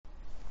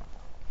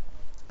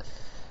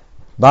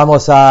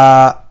Vamos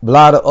a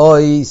hablar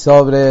hoy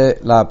sobre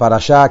la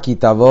Parashá Ki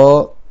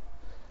Tavo,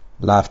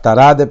 la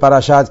Haftará de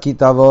Parashat Ki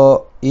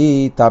Tavo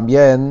y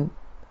también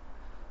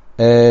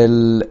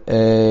el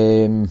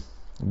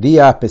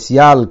día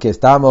especial que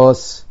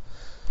estamos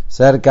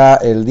cerca,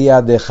 el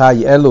día de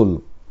Chai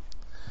Elul.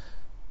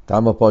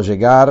 Estamos por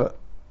llegar,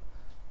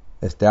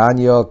 este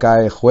año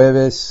cae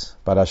jueves,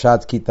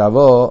 Parashat Ki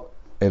Tavo,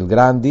 el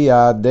gran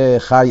día de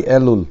Chai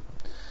Elul.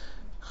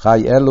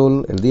 Chai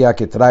Elul, el día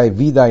que trae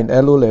vida en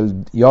Elul,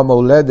 el Yom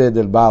HaUledet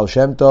del Baal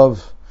Shem Tov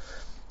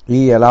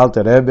y el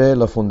Alter Rebbe,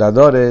 los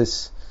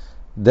fundadores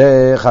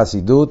de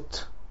Hasidut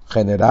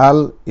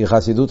General y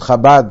Hasidut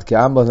Chabad, que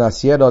ambos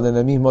nacieron en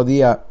el mismo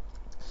día.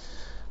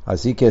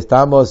 Así que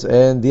estamos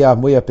en días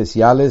muy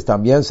especiales.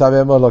 También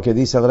sabemos lo que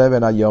dice el Rebbe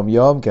en Yom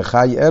Yom, que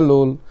Chai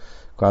Elul,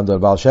 cuando el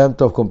Baal Shem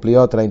Tov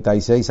cumplió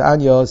 36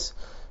 años,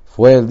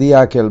 fue el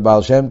día que el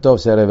Baal Shem Tov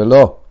se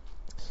reveló.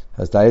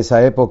 Hasta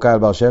esa época el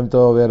Baal Shem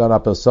Tov era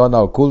una persona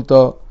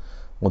oculto,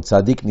 un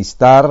tzadik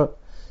nistar,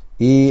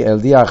 y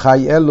el día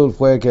Chai Elul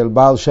fue que el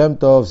Baal Shem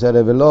Tov se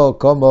reveló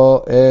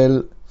como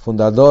el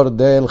fundador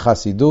del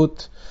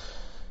Hasidut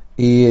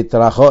y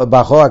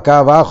bajó acá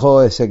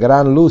abajo ese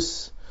gran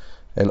luz,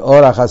 el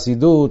Ora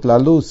Hasidut, la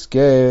luz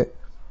que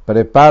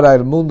prepara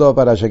el mundo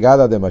para la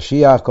llegada de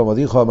Mashiach, como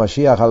dijo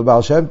Mashiach al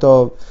Baal Shem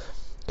Tov,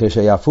 que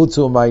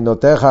sheyafutzu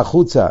mainoteja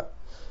chutza,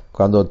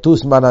 cuando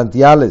tus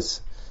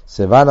manantiales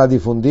se van a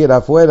difundir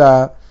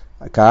afuera,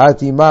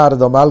 Ka'atimar,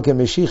 Domal que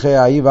Meshije,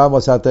 ahí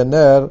vamos a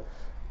tener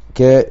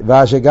que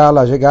va a llegar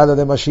la llegada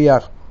de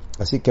Mashiach.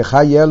 Así que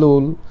Chai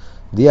Elul,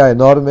 día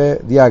enorme,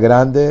 día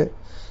grande,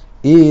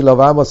 y lo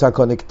vamos a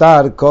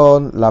conectar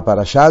con la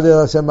Parashá de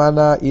la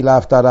semana y la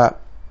Haftará.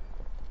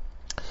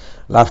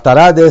 La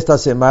Haftará de esta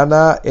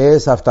semana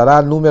es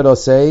Haftará número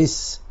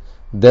 6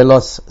 de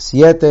los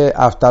 7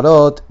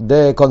 Haftarot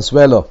de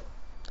Consuelo.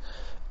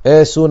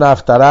 Es una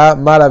Haftará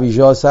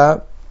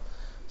maravillosa.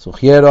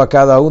 Sugiero a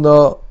cada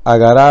uno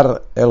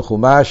agarrar el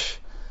Humash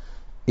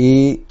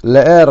y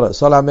leer,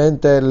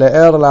 solamente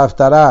leer la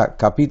Haftará,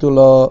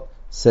 capítulo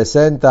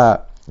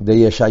 60 de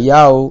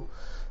Yeshayahu.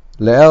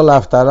 Leer la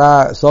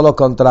Haftará solo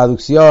con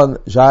traducción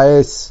ya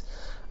es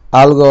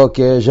algo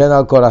que llena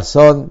el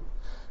corazón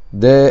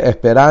de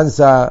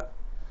esperanza,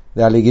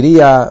 de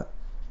alegría,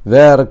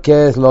 ver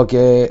qué es lo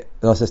que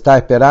nos está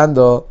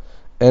esperando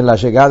en la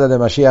llegada de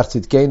Mashiach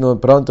Tzidkeinu, en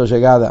pronto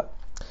llegada.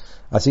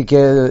 Así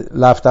que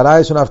la Haftará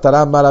es una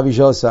Haftará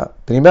maravillosa.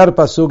 Primer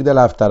pasuk de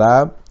la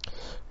Haftará: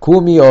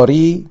 Kumi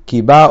ori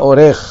ki ba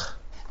orech,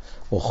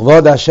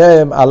 uchvod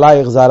Hashem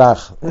alaich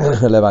zarach.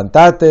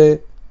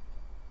 Levantate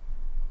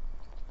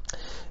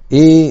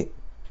y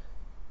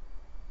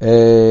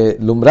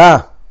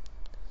lumbra,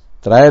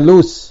 trae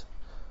luz,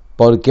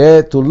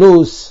 porque tu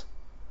luz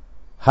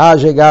ha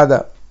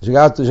llegado,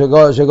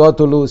 llegó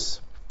tu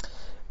luz.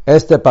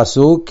 Este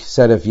pasuk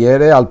se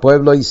refiere al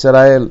pueblo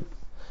Israel.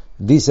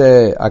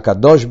 Dice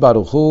Akadosh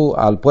Baruch Hu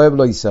al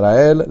pueblo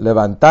Israel: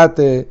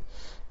 levántate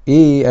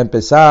y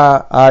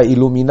empezá a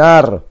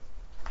iluminar,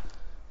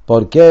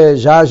 porque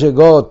ya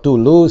llegó tu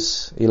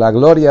luz y la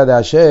gloria de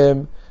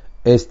Hashem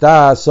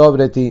está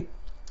sobre ti.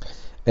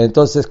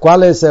 Entonces,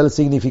 ¿cuál es el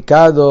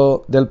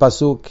significado del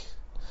pasuk?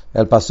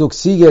 El pasuk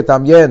sigue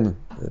también,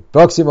 el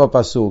próximo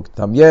pasuk,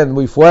 también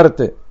muy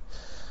fuerte.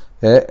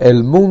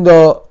 El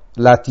mundo,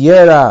 la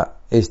tierra,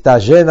 está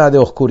llena de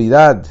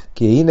oscuridad.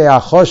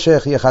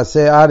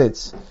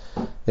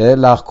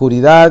 La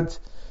oscuridad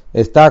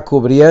está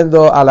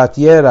cubriendo a la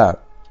tierra.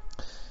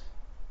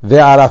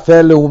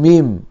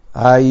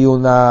 Hay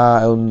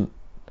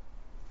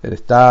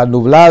está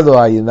nublado,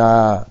 hay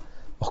una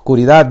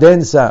oscuridad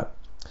densa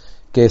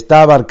que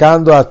está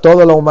abarcando a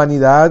toda la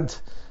humanidad,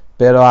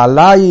 pero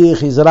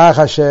alayich yizrach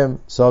Hashem,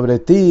 sobre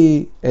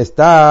ti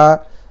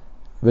está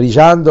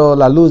brillando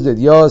la luz de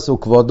Dios,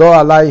 ukvodo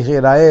alayich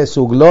yiraeh,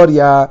 su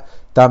gloria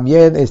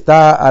también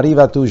está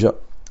arriba tuyo.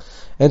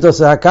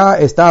 Entonces acá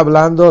está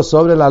hablando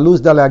sobre la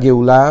luz de la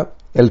Geulah.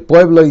 El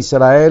pueblo de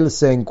Israel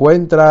se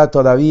encuentra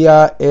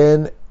todavía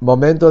en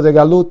momento de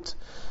Galut.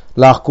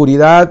 La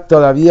oscuridad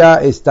todavía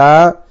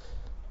está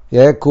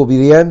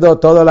cubriendo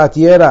toda la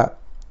tierra.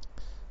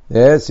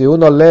 Si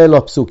uno lee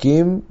los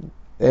psukim,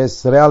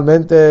 es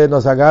realmente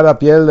nos agarra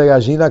piel de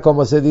gallina,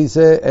 como se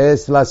dice.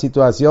 Es la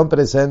situación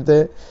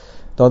presente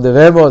donde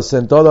vemos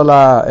en todo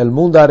el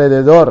mundo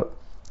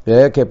alrededor,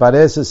 que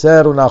parece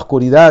ser una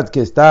oscuridad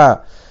que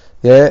está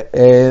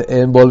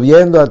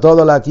envolviendo a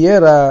toda la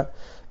tierra,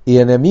 y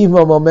en el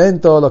mismo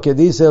momento lo que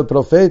dice el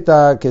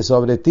profeta, que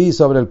sobre ti,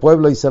 sobre el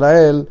pueblo de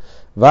Israel,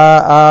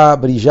 va a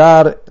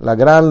brillar la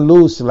gran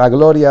luz, la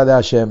gloria de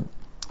Hashem.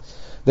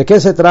 ¿De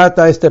qué se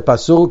trata este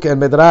pasuk? El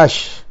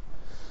Medrash.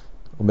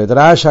 Un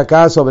Medrash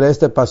acá sobre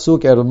este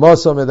pasuk,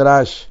 hermoso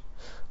Medrash.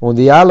 Un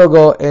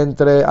diálogo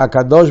entre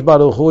Akadosh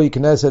Baruch Hu y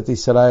Knesset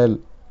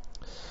Israel.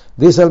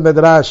 Dice el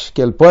Medrash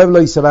que el pueblo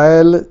de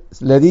Israel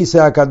le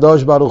dice a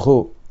Akadosh Baruch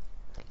Hu,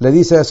 le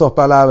dice esas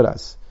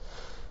palabras: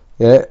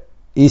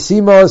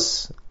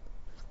 hicimos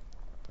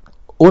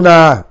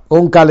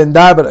un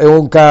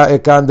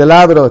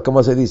candelabro,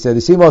 como se dice,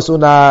 hicimos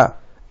una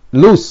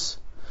luz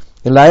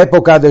En la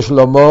época de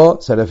Shlomo,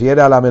 se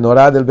refiere a la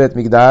menorá del Bet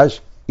Mikdash,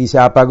 y se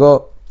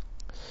apagó.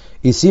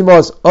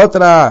 Hicimos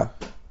otra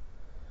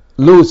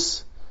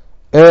luz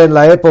en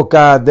la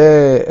época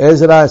de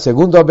Ezra, el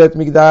segundo Bet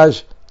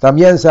Mikdash,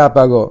 también se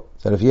apagó.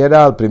 Se refiere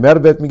al primer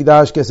Bet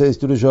Mikdash que se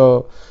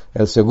destruyó,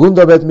 el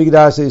segundo Bet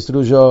Mikdash se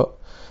destruyó.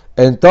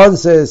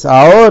 Entonces,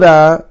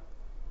 ahora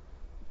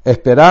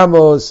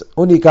esperamos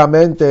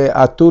únicamente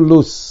a tu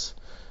luz.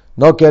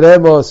 No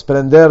queremos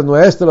prender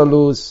nuestra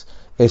luz,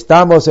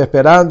 estamos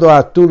esperando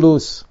a tu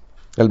luz.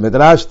 El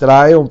Medrash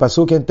trae un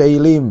pasuk en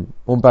Teilim,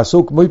 un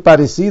pasuk muy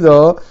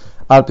parecido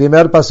al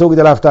primer pasuk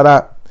de la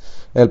Haftarah.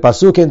 El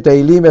pasuk en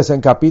Teilim es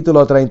en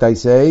capítulo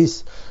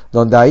 36,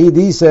 donde ahí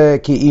dice,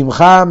 Ki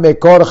imcha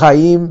mekor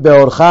chaim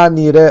beorcha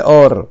nire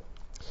or.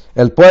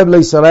 El pueblo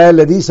de Israel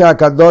le dice a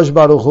Kadosh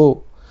Baruch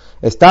Hu,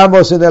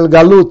 estamos en el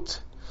Galut,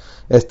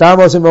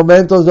 estamos en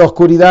momentos de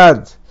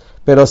oscuridad,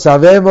 pero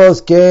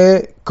sabemos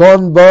que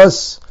con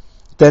vos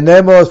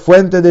tenemos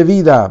fuente de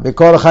vida,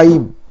 mekor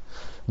chaim.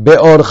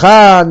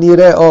 Beorcha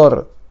nire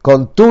or,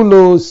 con tu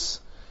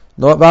luz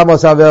no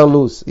vamos a ver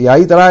luz. Y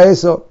ahí trae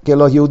eso, que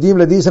los Yehudim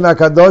le dicen a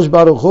Kadosh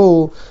Baruch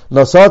Hu,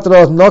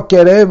 nosotros no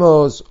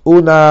queremos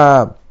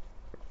una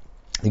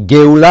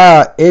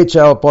Geulah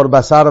hecha por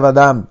Basar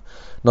Vadam.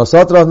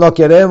 Nosotros no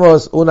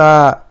queremos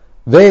una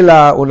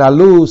vela, una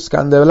luz,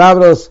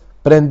 candelabros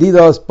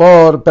prendidos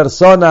por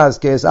personas,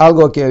 que es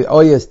algo que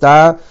hoy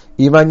está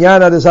y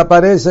mañana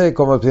desaparece,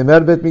 como el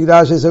primer Bet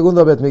Mikdash y el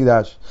segundo Bet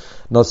Mikdash.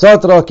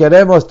 Nosotros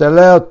queremos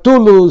tener tu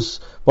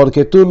luz,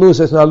 porque tu luz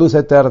es una luz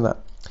eterna.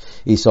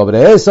 Y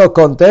sobre eso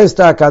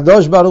contesta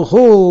Kadosh Baruch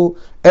Hu,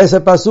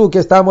 ese pasuk que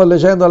estamos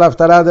leyendo la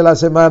Haftarah de la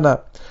semana.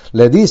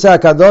 Le dice a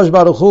Kadosh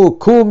Baruch Hu,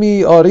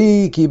 Kumi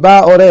ori ki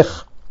ba orech.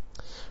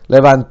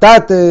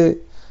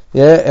 Levántate,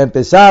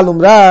 empezá a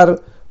alumbrar,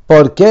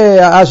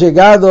 porque ha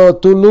llegado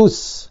tu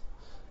luz.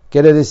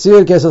 Quiere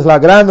decir que esa es la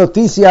gran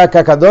noticia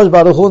que Kadosh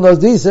Baruch Hu nos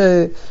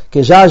dice,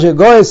 que ya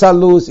llegó esa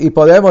luz y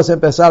podemos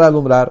empezar a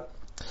alumbrar.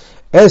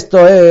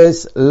 Esto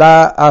es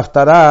la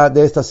Haftarah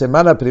de esta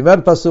semana, el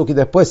primer pasuk, y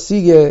después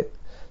sigue,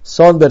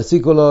 son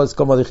versículos,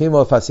 como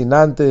dijimos,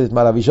 fascinantes,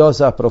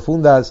 maravillosas,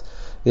 profundas,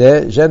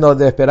 llenos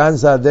de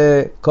esperanza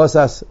de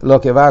cosas,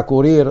 lo que va a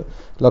ocurrir,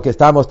 lo que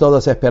estamos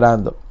todos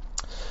esperando.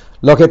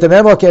 Lo que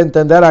tenemos que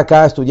entender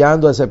acá,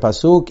 estudiando ese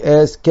pasuk,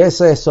 es qué es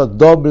eso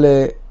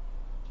doble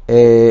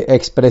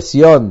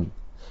expresión,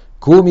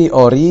 Kumi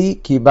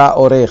ori ki ba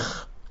orech.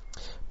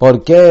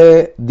 ¿Por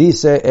qué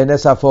dice en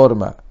esa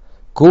forma?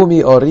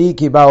 Kumi ori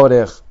ki ba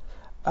orech.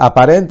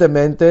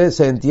 Aparentemente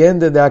se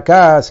entiende de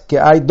acá que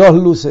hay dos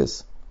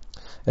luces.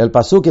 El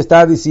pasuk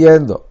está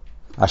diciendo,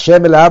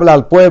 Hashem le habla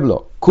al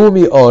pueblo,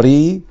 Kumi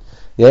ori,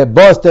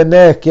 vos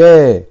tenés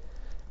que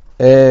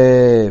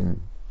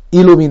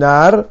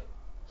iluminar,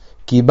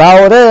 ki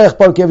ba orech,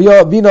 porque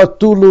vino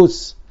tu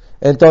luz.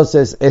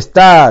 Entonces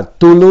está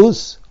tu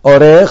luz,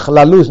 orech,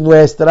 la luz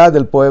nuestra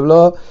del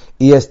pueblo,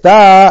 y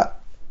está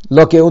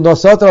lo que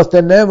nosotros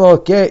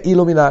tenemos que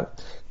iluminar.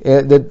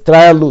 De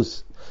traer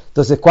luz.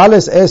 Entonces,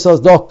 ¿cuáles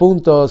esos dos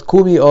puntos?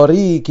 Kumi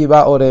ori ki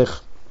ba orech.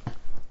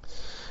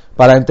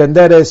 Para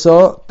entender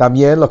eso,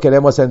 también lo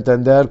queremos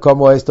entender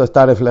cómo esto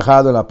está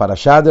reflejado en la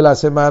parashá de la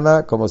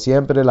semana. Como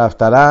siempre, la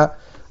Haftarah,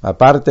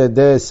 aparte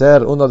de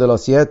ser uno de los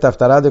 7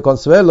 Haftarah de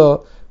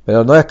consuelo,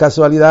 pero no es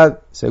casualidad,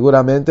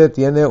 seguramente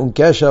tiene un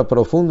kesher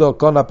profundo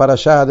con la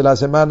parashá de la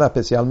semana,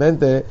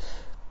 especialmente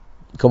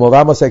como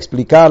vamos a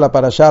explicar la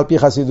parashá al Pi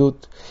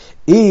Hasidut.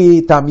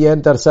 Y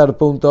también, tercer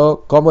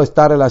punto, cómo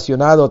está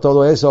relacionado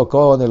todo eso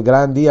con el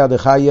gran día de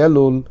Chai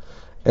Elul,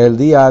 el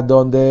día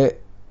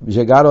donde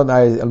llegaron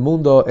al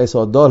mundo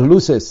esos dos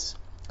luces,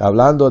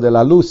 hablando de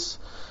la luz,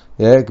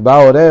 Ba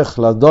Orech,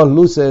 las dos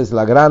luces,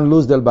 la gran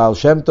luz del Baal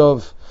Shem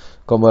Tov,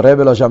 como el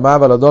Rebbe lo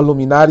llamaba, los dos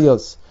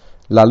luminarios,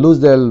 la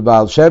luz del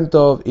Baal Shem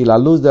Tov y la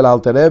luz del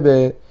Alter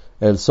Rebbe,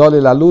 el sol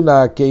y la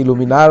luna, que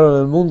iluminaron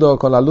el mundo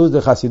con la luz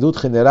de Hasidut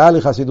general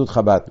y Hasidut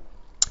Chabad.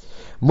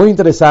 Muy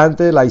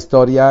interesante la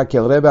historia que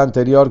el Rebbe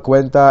anterior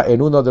cuenta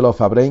en uno de los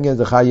Fabrengens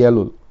de Chai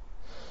Elul.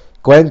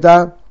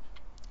 Cuenta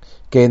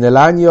que en el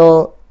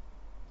año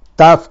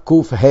Tav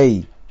Kuf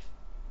Hei,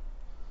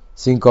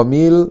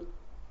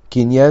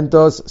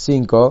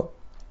 5505,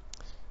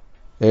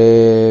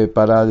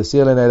 para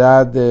decirle en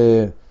edad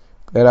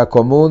era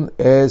común,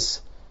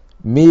 es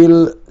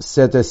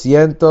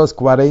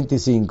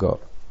 1745.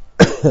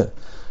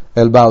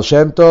 El Baal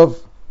Shem Tov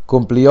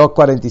cumplió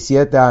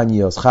 47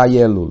 años, Chai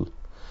Elul.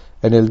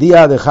 En el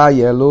día de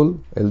Chai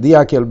Elul, el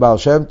día que el Baal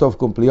Shem Tov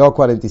cumplió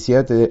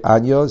 47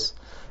 años,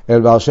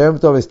 el Baal Shem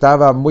Tov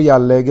estaba muy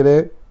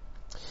alegre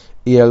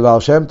y el Baal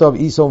Shem Tov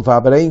hizo un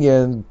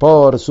Fabrengen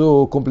por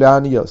su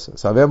cumpleaños.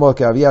 Sabemos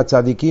que había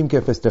tzadikim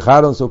que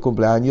festejaron su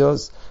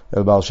cumpleaños.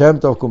 El Baal Shem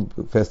Tov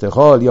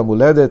festejó el Yom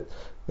Huledet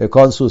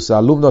con sus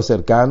alumnos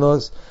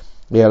cercanos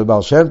y el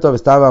Baal Shem Tov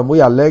estaba muy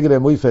alegre,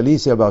 muy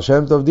feliz, y el Baal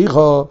Shem Tov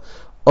dijo,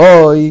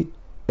 hoy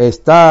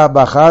está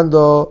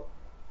bajando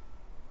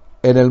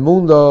en el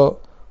mundo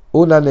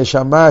una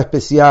neshama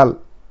especial,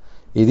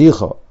 y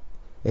dijo,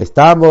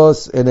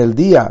 estamos en el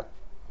día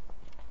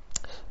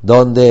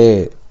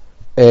donde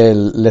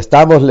le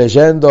estamos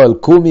leyendo el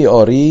Kumi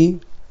Ori,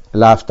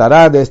 la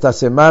Haftará de esta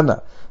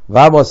semana.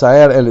 Vamos a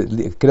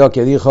ver, creo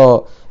que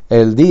dijo,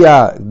 el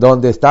día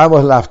donde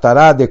estamos la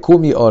Haftará de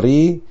Kumi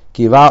Ori,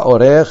 Kiva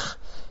Orej,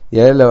 y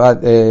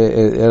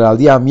era el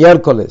día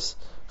miércoles.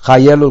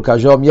 Chai Elul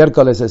cayó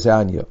miércoles ese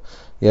año.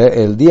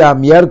 El día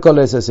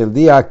miércoles es el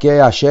día que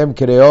Hashem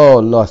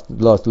creó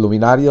los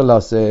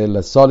luminarios,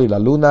 el sol y la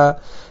luna.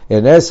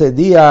 En ese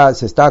día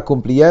se está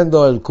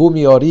cumpliendo el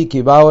Kumi Ori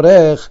Kiva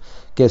Orej,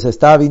 que se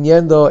está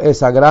viniendo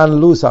esa gran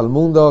luz al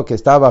mundo, que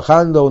está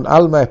bajando un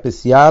alma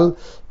especial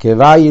que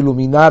va a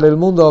iluminar el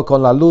mundo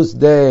con la luz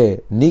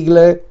de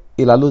Nigle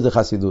y la luz de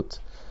Hasidut.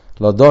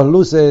 Los dos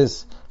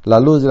luces, la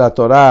luz de la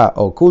Torah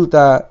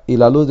oculta y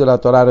la luz de la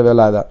Torah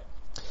revelada.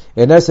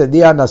 En ese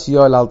día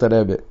nació el Alter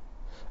Rebbe.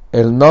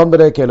 El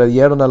nombre que le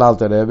dieron al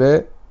Alter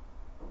Rebbe,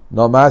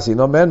 no más y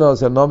no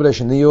menos, el nombre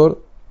Shniur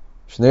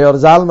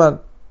Zalman.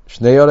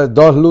 Shniur es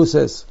dos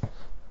luces.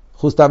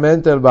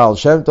 Justamente el Baal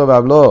Shem Tov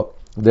habló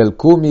del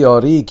Kumi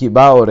Ori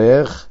Kiva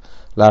Orej,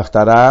 la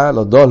Haftará,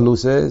 los dos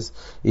luces,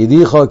 y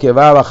dijo que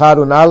va a bajar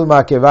un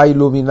alma que va a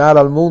iluminar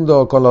al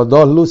mundo con los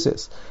dos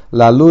luces,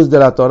 la luz de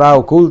la Torah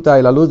oculta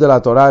y la luz de la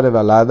Torah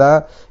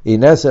revelada, y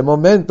en ese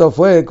momento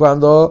fue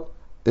cuando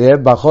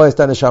bajó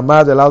esta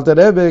Neshama del Alter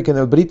Rebbe, que en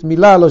el Brit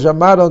Milá lo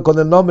llamaron con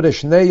el nombre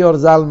Shnei Or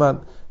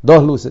Zalman,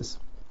 dos luces.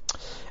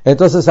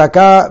 Entonces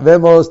acá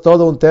vemos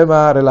todo un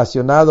tema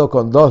relacionado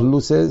con dos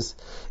luces,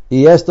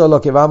 y esto es lo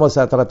que vamos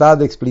a tratar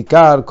de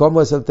explicar, cómo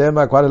es el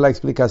tema, cuál es la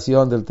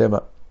explicación del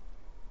tema.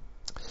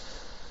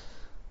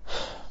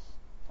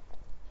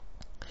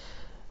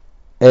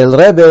 El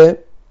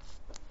Rebbe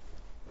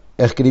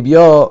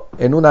escribió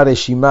en una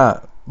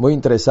reshimá muy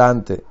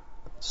interesante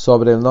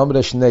sobre el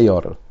nombre Shnei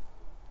Or.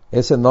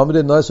 Ese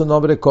nombre no es un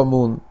nombre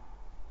común.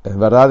 En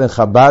verdad en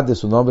Chabad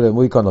es un nombre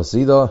muy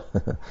conocido.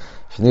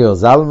 Shnei Or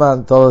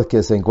Zalman, todos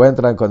que se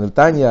encuentran con el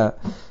Tanya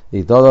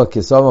y todos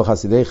que somos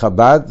Hasidei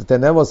Chabad,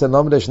 tenemos el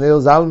nombre Shnei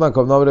Or Zalman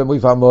como nombre muy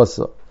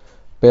famoso.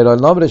 Pero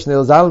el nombre Shnei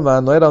Or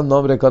Zalman no era un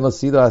nombre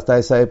conocido hasta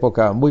esa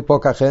época. Muy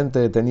poca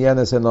gente tenía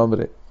ese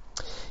nombre.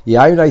 Y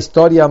hay una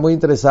historia muy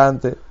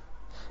interesante.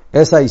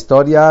 Esa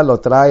historia lo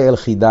trae el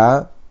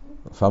Jidá,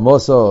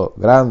 famoso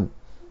gran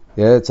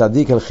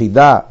tzadik el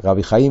Jidá,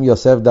 Rabbi Chaim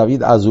Yosef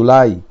David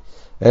Azulay.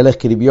 Él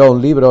escribió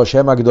un libro,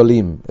 Shem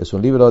Agdolim. Es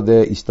un libro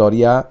de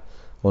historia,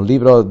 un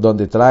libro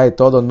donde trae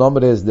todos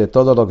nombres de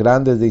todos los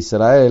grandes de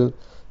Israel,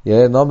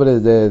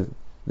 nombres de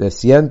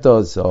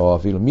cientos o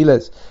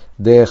miles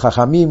de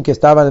Jajamim que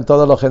estaban en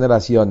todas las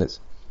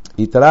generaciones.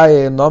 Y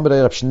trae el nombre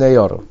de Shnei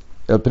Or.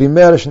 El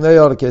primer Shnei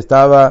Or que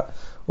estaba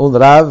un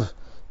Rav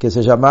que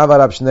se llamaba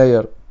Rab Shnei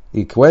Or.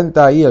 Y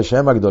cuenta ahí el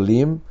Shem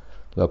Agdolim,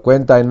 lo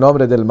cuenta en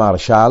nombre del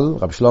Marshal,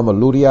 Rab Shlomo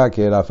Luria,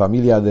 que era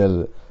familia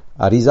del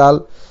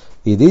Arizal,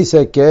 y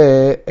dice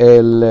que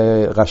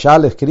el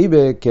Rashal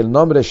escribe que el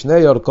nombre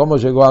Shnei Or, cómo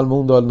llegó al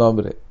mundo el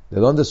nombre, de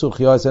dónde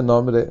surgió ese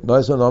nombre, no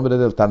es un nombre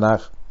del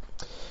Tanaj.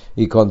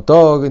 Y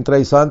contó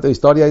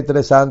historia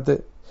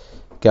interesante,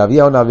 que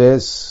había una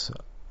vez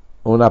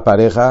una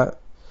pareja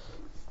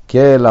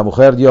que la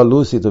mujer dio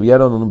luz y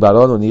tuvieron un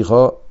varón, un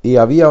hijo, y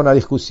había una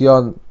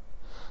discusión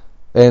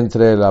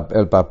entre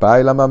el papá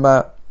y la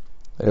mamá.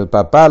 El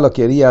papá lo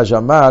quería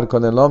llamar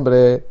con el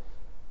nombre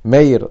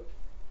Meir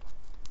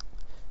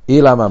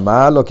y la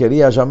mamá lo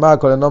quería llamar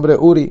con el nombre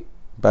Uri.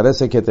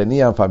 Parece que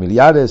tenían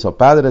familiares o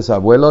padres,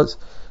 abuelos.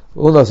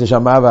 Uno se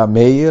llamaba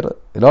Meir,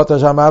 el otro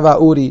se llamaba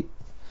Uri.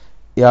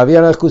 Y había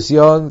una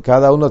discusión,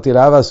 cada uno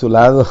tiraba a su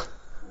lado.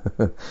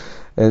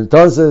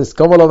 Entonces,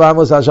 ¿cómo lo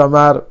vamos a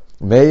llamar?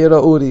 Meir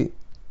o Uri.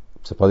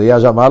 Se podía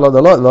llamarlo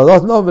los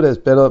dos nombres,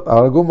 pero por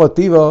algún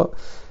motivo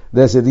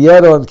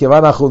decidieron que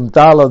van a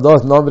juntar los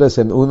dos nombres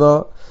en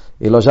uno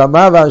y lo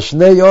llamaban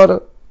Shnei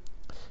Or.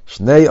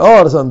 Shnei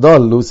Or son dos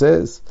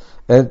luces,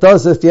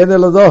 entonces tiene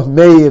los dos.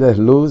 Meir es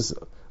luz,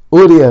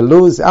 Uri es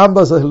luz,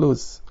 ambos es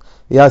luz,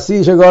 y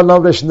así llegó el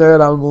nombre Shnei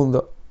Or al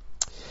mundo.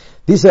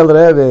 Dice el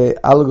Rebbe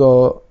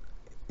algo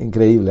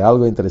increíble,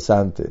 algo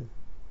interesante.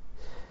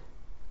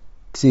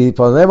 Si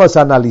ponemos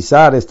a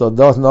analizar estos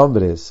dos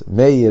nombres,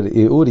 Meir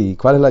y Uri,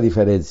 ¿cuál es la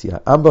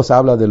diferencia? Ambos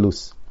hablan de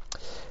luz.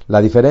 La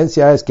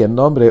diferencia es que el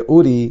nombre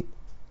Uri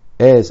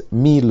es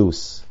mi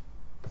luz.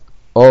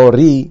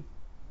 Ori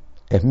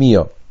es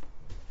mío.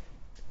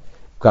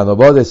 Cuando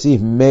vos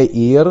decís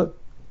Meir,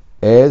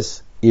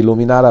 es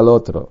iluminar al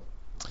otro.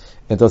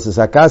 Entonces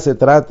acá se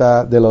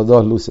trata de los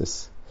dos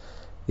luces.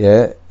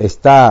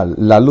 Está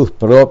la luz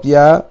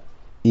propia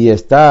y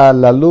está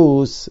la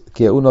luz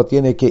que uno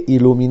tiene que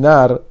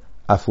iluminar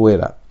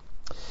afuera.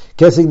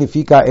 ¿Qué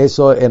significa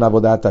eso en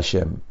Avodat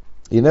Hashem?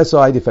 Y en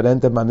eso hay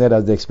diferentes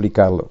maneras de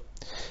explicarlo.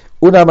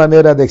 Una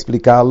manera de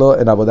explicarlo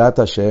en Avodat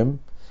Hashem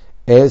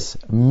es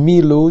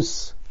mi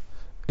luz,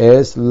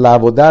 es la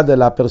avodat de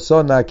la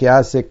persona que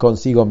hace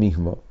consigo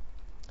mismo.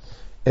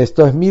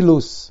 Esto es mi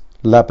luz.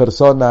 La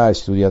persona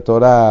estudia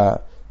Torah,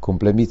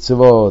 cumple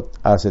mitzvot,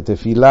 hace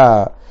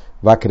tefilá,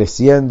 va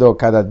creciendo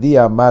cada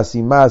día más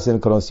y más en el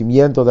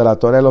conocimiento de la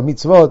Torah y los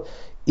mitzvot,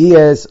 y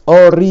es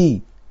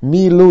Ori,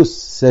 mi luz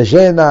se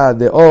llena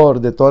de or,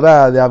 de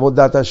Torah, de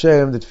Avodat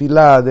Hashem, de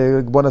Tfilah,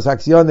 de buenas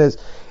acciones,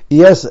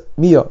 y es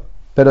mío,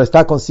 pero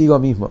está consigo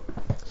mismo.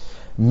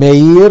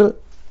 Meir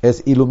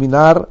es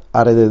iluminar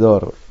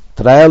alrededor,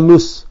 traer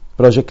luz,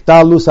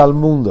 proyectar luz al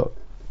mundo.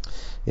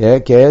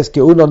 Que es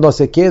que uno no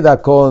se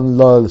queda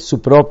con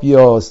su propia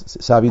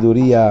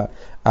sabiduría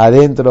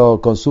adentro,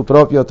 con su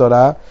propio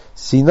Torah,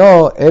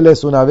 sino él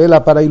es una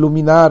vela para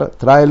iluminar,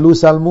 trae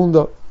luz al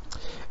mundo.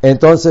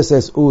 Entonces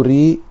es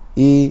Uri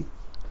y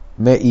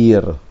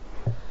Meir.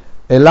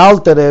 El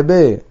Alter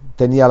Rebbe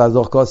tenía las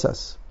dos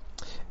cosas.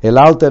 El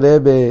Alter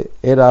Rebbe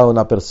era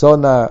una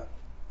persona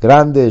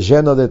grande,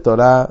 lleno de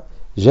Torah,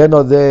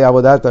 lleno de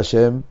Avodat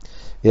Hashem,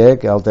 que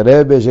el Alter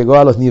Rebbe llegó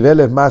a los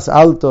niveles más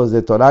altos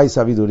de Torah y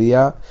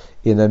sabiduría,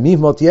 y en el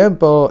mismo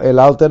tiempo el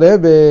Alter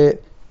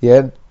Rebbe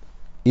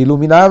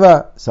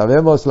iluminaba.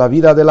 Sabemos la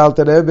vida del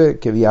Alter Rebbe,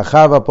 que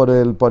viajaba por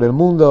el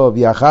mundo,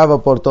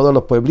 viajaba por todos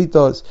los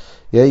pueblitos,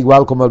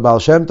 igual como el Baal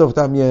Shem Tov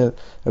también.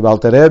 El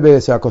Alter Rebbe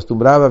se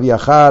acostumbraba a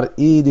viajar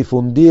y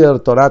difundir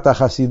Torah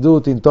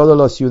Hasidut en todas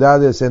las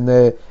ciudades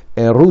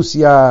en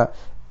Rusia,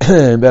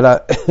 en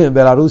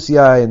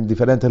Bielorrusia, en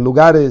diferentes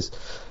lugares.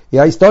 Y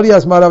hay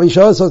historias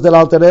maravillosas del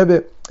Alter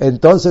Rebbe.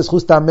 Entonces,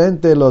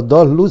 justamente, los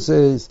dos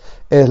luces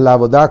es la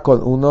avodah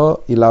con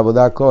uno y la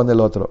avodah con el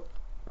otro.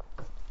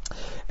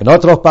 En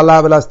otras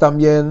palabras,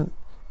 también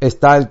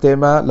está el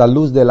tema, la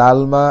luz del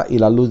alma y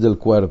la luz del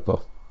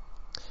cuerpo.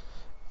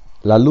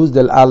 La luz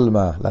del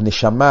alma, la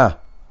Neshama,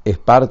 es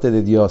parte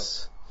de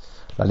Dios.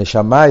 La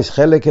Neshama es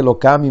Chelek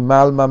Elokam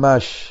Imal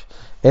Mamash.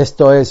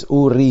 Esto es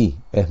Uri,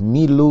 es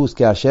mi luz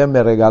que Hashem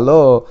me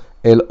regaló,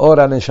 el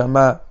Ora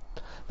Neshama.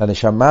 La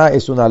Neshama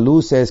es una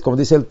luz, es como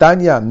dice el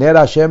Tanya, Ner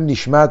Hashem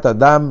Nishmat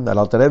Adam. El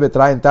Alter Rebbe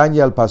trae en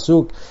Tanya el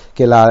pasuk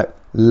que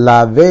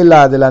la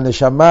vela de la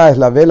Neshama es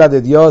la vela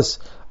de Dios.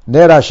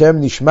 Ner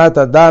Hashem Nishmat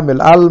Adam, el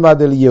alma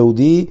del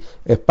Yehudi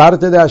es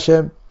parte de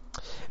Hashem.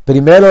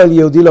 Primero el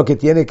Yehudi lo que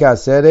tiene que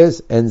hacer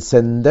es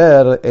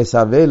encender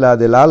esa vela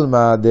del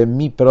alma de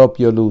mi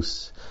propia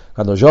luz.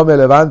 Cuando yo me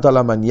levanto a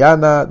la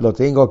mañana, lo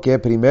tengo que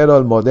primero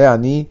el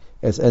Modeani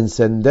es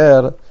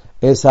encender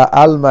esa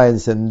alma,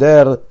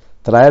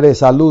 traer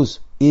esa luz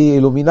y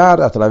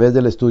iluminar a través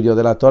del estudio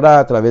de la Torah,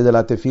 a través de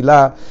la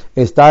Tefilá,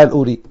 está el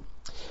Uri.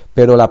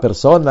 Pero la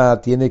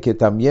persona tiene que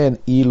también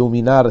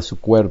iluminar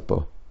su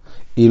cuerpo,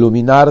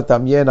 iluminar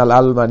también al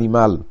alma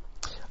animal.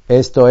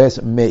 Esto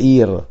es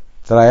Meir,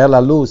 traer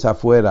la luz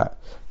afuera,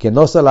 que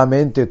no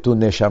solamente tu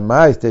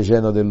Neshama esté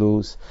lleno de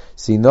luz,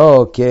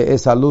 sino que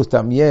esa luz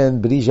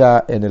también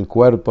brilla en el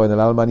cuerpo, en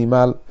el alma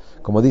animal.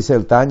 Como dice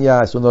el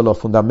Tanya, es uno de los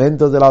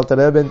fundamentos del Alter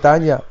Rebbe en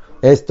Tanya.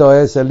 Esto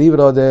es el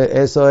libro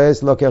eso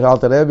es lo que el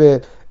Alter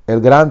Rebbe,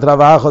 el gran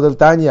trabajo del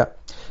Tanya,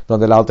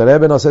 donde el Alter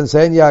Rebbe nos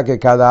enseña que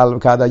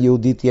cada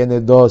Yehudi tiene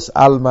dos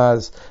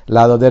almas,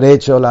 lado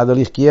derecho, lado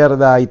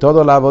izquierda, y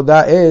todo la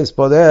avodah es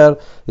poder,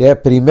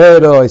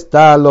 primero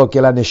está lo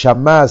que la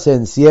Neshama se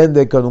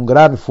enciende con un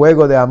gran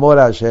fuego de amor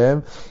a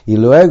Hashem, y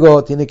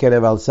luego tiene que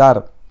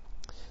rebalsar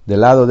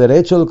del lado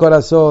derecho del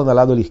corazón al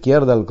lado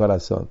izquierdo del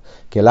corazón,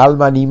 que el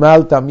alma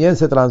animal también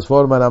se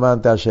transforma en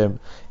amante a Hashem.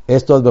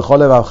 Esto es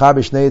Bechol Levavcha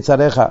B'Shnei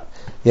Yitzarecha.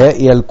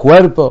 Y el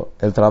cuerpo,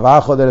 el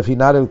trabajo de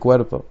refinar el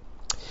cuerpo.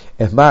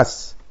 Es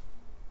más,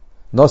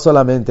 no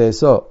solamente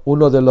eso,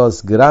 uno de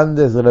las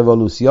grandes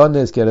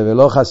revoluciones que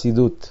reveló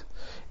Hasidut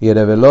y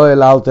reveló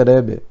el Alter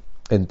Rebbe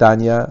en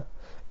Tanya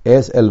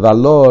es el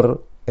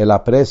valor, el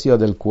aprecio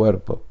del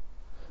cuerpo.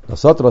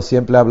 Nosotros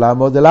siempre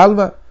hablamos del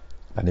alma,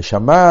 la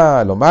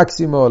Neshama, lo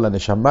máximo, la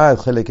Neshama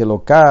es Chelek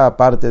Elokah,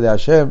 parte de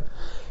Hashem,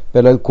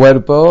 pero el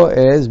cuerpo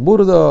es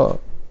burdo,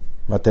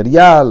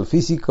 material,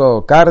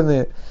 físico,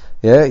 carne,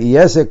 y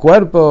ese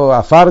cuerpo,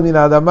 afar min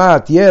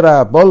adama,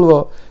 tierra,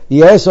 polvo,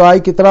 y eso hay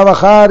que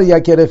trabajar y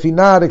hay que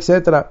refinar,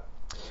 etc.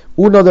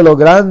 Uno de los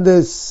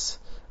grandes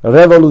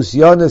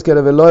revoluciones que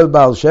reveló el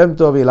Baal Shem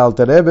Tov y el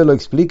Alter Rebbe lo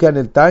explica en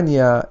el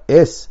Tanya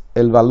es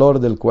el valor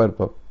del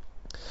cuerpo,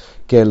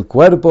 que el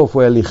cuerpo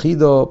fue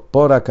elegido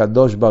por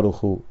Akadosh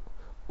Baruch Hu.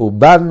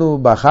 Ubanu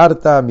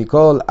Bajarta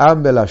Mikol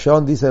Am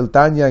Belashon, dice el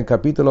Tanya en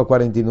capítulo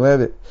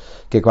 49,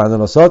 que cuando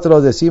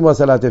nosotros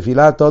decimos a la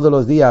tefilá todos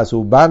los días,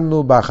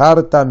 Ubanu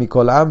Bajarta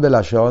Mikol Am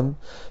Belashon,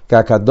 que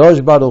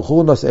Akadosh Baruch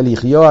Hu nos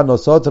eligió a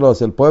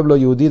nosotros, el pueblo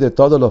yudí de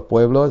todos los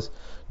pueblos,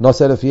 no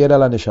se refiere a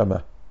la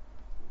Neshama.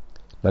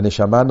 La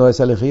Neshama no es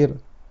elegir.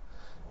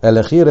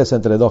 Elegir es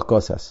entre dos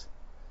cosas,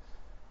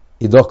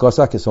 y dos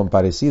cosas que son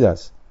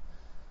parecidas.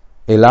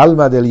 El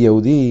alma del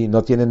yehudí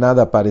no tiene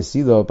nada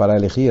parecido para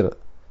elegir.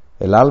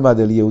 El alma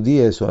del Yehudí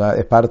es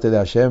parte de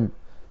Hashem,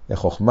 de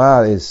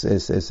Jochma,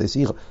 es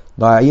hijo.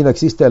 No, ahí no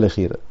existe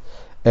elegir.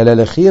 El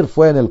elegir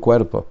fue en el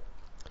cuerpo.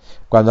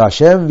 Cuando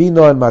Hashem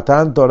vino en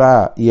Matan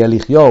Torah y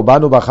eligió,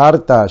 Banu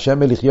Bajarta,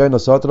 Hashem eligió en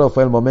nosotros,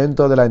 fue el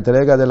momento de la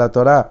entrega de la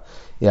Torah.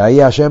 Y ahí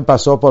Hashem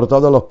pasó por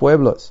todos los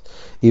pueblos.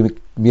 Y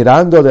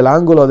mirando del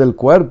ángulo del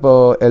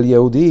cuerpo, el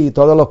Yehudí y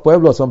todos los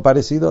pueblos son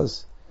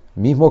parecidos.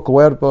 Mismo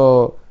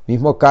cuerpo,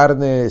 mismo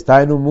carne,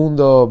 está en un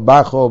mundo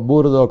bajo,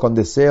 burdo, con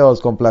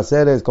deseos, con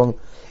placeres,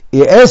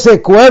 Y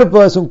ese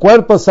cuerpo es un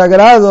cuerpo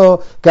sagrado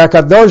que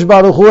Akadosh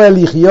Baruj Hu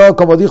eligió,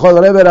 como dijo el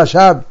Rebbe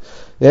Rashab.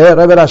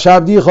 Rebbe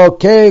Rashab dijo,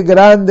 qué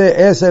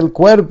grande es el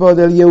cuerpo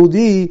del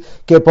Yehudí,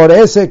 que por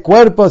ese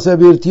cuerpo se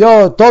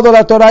virtió toda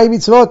la Torah y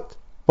mitzvot,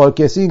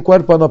 porque sin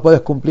cuerpo no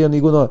puedes cumplir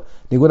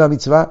ninguna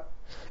mitzvah.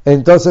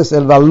 Entonces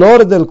el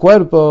valor del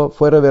cuerpo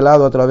fue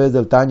revelado a través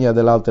del Tanya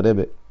del Alter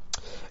Rebbe.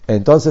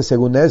 Entonces,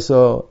 según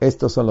eso,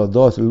 estos son los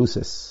dos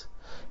luces.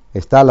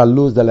 Está la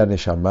luz de la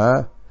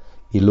Neshama,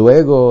 y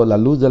luego la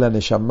luz de la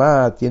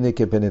Neshama tiene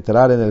que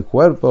penetrar en el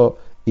cuerpo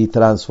y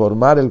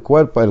transformar el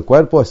cuerpo. El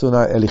cuerpo es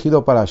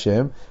elegido para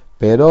Hashem,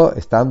 pero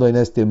estando en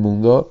este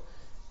mundo,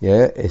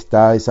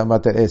 está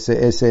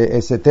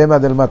ese tema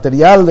del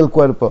material del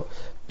cuerpo.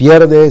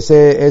 Pierde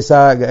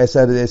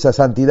esa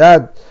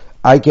santidad.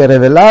 Hay que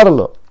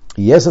revelarlo.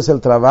 Y eso es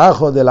el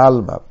trabajo del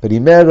alma.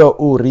 Primero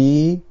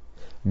Uri,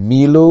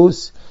 mi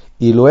luz,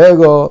 y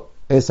luego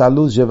esa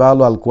luz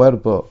llevarlo al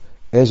cuerpo.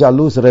 Esa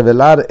luz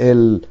revelar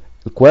el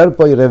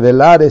cuerpo y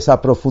revelar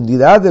esa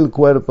profundidad del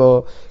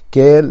cuerpo,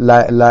 que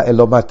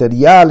lo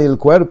material y el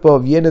cuerpo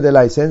viene de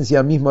la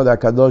esencia misma de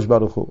Akadosh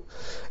Baruj Hu.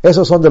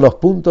 Esos son de los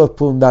puntos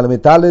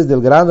fundamentales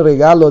del gran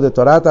regalo de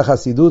Torah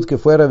Hasidut que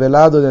fue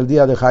revelado en el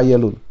día de Chai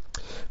Elul.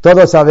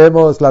 Todos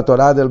sabemos la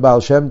Torah del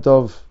Baal Shem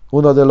Tov,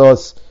 uno de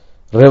los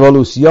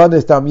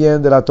revoluciones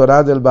también de la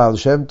Torah del Baal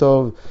Shem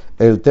Tov,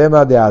 el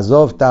tema de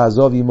Azov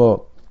Ta'azov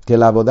Imo, que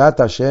la Avodat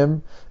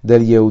Hashem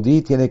del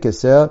Yehudí tiene que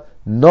ser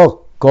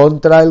no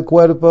contra el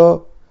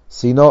cuerpo,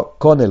 sino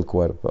con el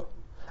cuerpo.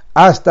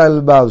 Hasta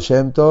el Baal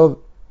Shem Tov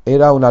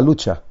era una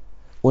lucha,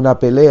 una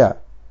pelea.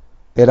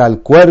 Era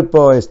el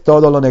cuerpo, es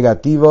todo lo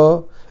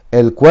negativo.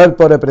 El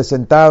cuerpo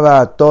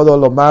representaba todo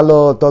lo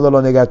malo, todo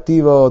lo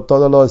negativo,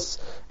 todos los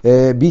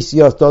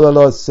vicios, todos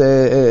los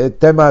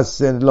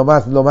temas, lo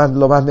más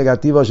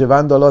negativo,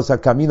 llevándolos a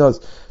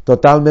caminos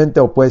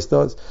totalmente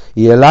opuestos.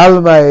 Y el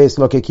alma es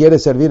lo que quiere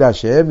servir a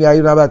Hashem, y hay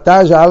una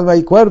batalla, alma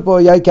y cuerpo,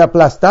 y hay que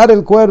aplastar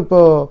el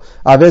cuerpo,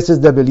 a veces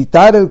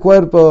debilitar el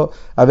cuerpo,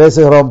 a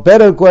veces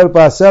romper el cuerpo,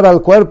 hacer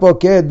al cuerpo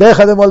que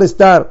deja de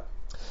molestar,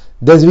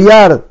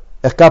 desviar,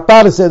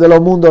 escaparse de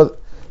los mundos.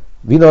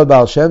 Vino el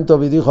Baal Shem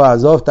Tov y dijo,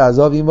 Azov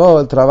Ta'azov Imo,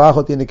 el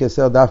trabajo tiene que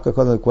ser Dafka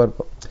con el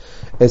cuerpo.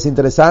 Es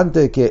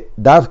interesante que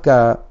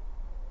Dafka,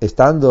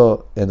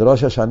 estando en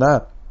Rosh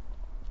Hashanah,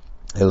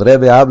 el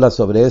Rebbe habla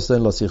sobre eso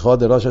en los hijos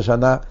de Rosh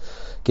Hashanah,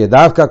 que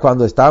Dafka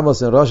cuando estamos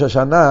en Rosh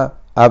Hashanah,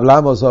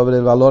 hablamos sobre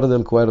el valor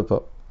del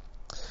cuerpo.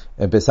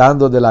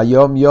 Empezando de la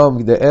Yom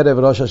Yom, de Erev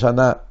Rosh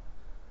Hashanah,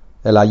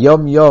 el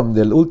Yom Yom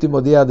del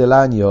último día del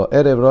año,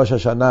 Erev Rosh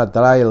Hashanah,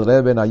 trae el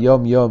Rebbe en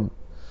Yom Yom.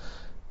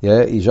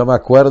 Y yo me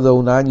acuerdo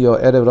un año,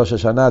 Erev Rosh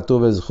Hashanah,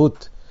 tuve Zhut,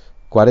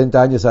 40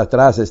 años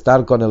atrás,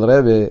 estar con el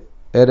Rebbe,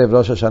 Erev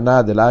Rosh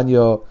Hashanah del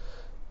año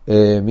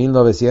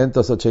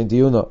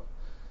 1981.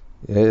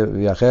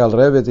 Viajé al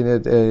Rebbe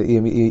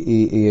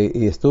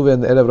y estuve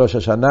en Erev Rosh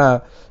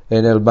Hashanah,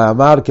 en el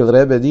Ma'amar que el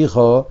Rebbe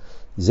dijo,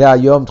 Ze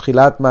Hayom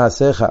Tchilat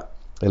Ma'asecha,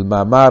 el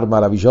Ma'amar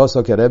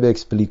maravilloso que el Rebbe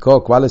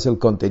explicó cuál es el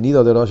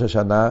contenido de Rosh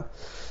Hashanah,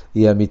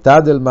 y a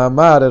mitad del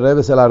Ma'amar el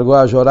Rebbe se largó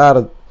a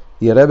llorar,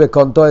 y el Rebbe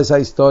contó esa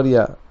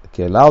historia,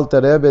 que el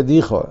Alter Rebbe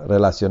dijo,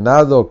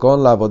 relacionado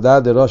con la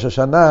boda de Rosh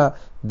Hashanah,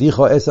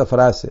 dijo esa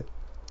frase.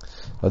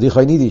 Lo dijo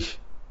en Yiddish.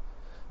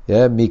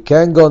 Mi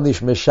kengo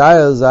nicht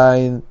meshael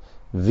sein,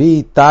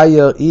 wie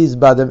teuer ist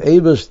bei dem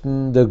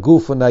Ebersten der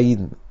Guf von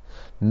Aiden.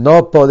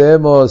 No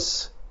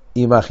podemos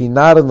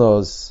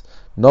imaginarnos,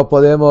 no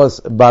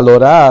podemos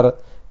valorar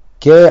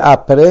qué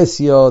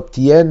aprecio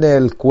tiene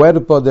el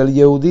cuerpo del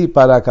Yehudí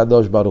para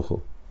Kadosh Baruch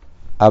Hu.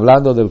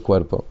 Hablando del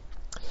cuerpo.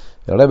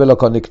 El Rebbe lo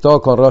conectó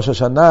con Rosh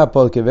Hashanah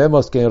porque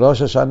vemos que en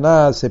Rosh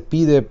Hashanah se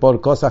pide por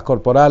cosas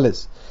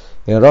corporales.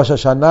 En Rosh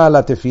Hashanah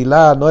la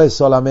tefilá no es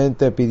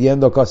solamente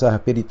pidiendo cosas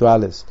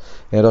espirituales.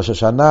 En Rosh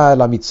Hashanah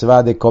la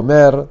mitzvah de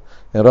comer.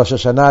 En Rosh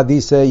Hashanah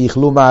dice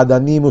Yichlu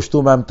ma'adanim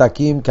ushtu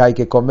mamtakim, que hay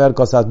que comer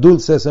cosas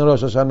dulces en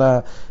Rosh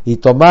Hashanah y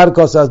tomar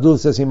cosas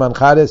dulces y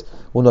manjares.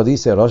 Uno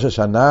dice Rosh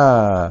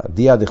Hashanah,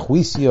 día de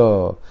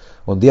juicio,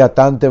 un día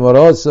tan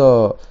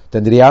temoroso,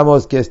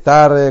 tendríamos que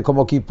estar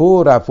como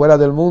Kippur, afuera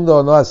del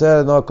mundo,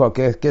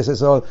 ¿qué es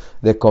eso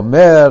de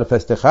comer,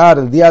 festejar?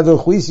 El día del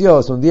juicio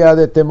es un día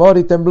de temor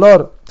y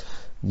temblor.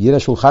 Y en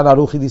el Shulchan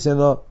Aruch dice,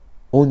 no,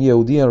 un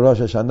Yehudí en Rosh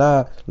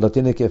Hashanah lo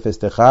tiene que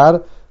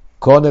festejar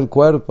con el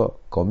cuerpo,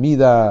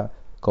 comida,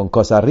 con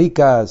cosas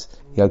ricas,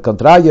 y al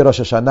contrario,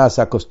 Rosh Hashanah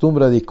se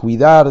acostumbra de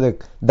cuidar, de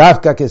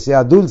dafka que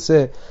sea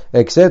dulce,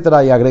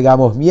 etcétera, y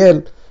agregamos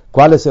miel.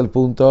 ¿Cuál es el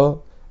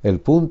punto? El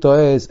punto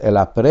es el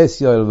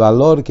aprecio, el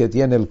valor que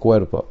tiene el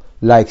cuerpo.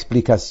 La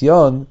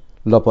explicación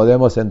lo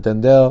podemos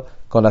entender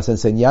con las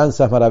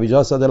enseñanzas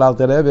maravillosas del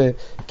Alter Rebbe,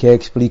 que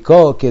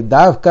explicó que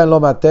dafka en lo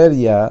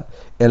materia,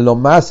 en lo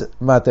más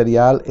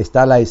material,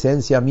 está la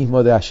esencia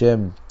misma de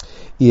Hashem.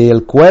 Y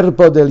el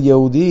cuerpo del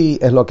Yehudí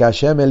es lo que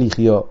Hashem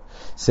eligió.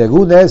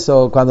 Según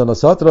eso, cuando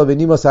nosotros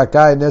venimos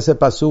acá en ese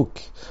pasuk,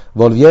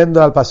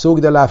 volviendo al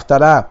pasuk de la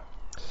Haftarah,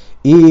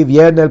 Y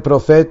viene el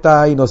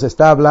profeta y nos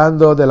está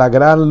hablando de la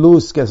gran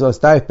luz que se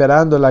está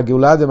esperando en la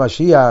Geulah de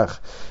Mashiach.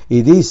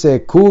 Y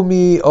dice,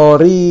 Kumi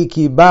ori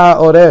ki ba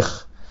orej.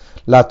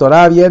 La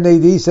Torah viene y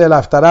dice, la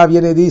Haftarah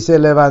viene y dice,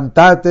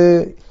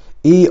 levántate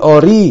y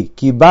ori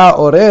ki ba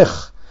orej.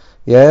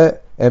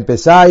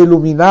 Empezá a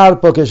iluminar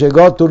porque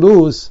llegó tu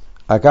luz.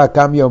 Acá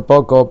cambia un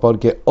poco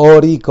porque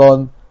ori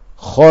con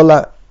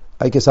jola.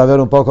 Hay que saber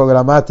un poco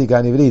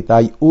gramática en hebreo.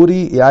 Hay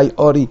uri y hay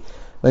ori.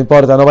 No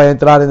importa, no voy a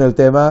entrar en el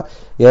tema.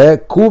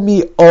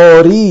 Kumi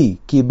ori,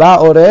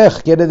 kiba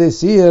orej, quiere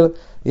decir,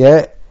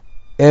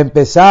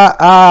 empezar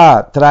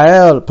a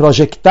traer,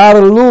 proyectar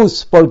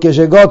luz, porque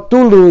llegó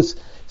tu luz.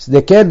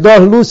 ¿De qué dos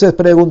luces?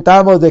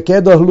 Preguntamos, ¿de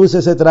qué dos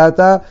luces se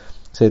trata?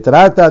 Se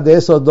trata de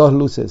esos dos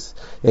luces.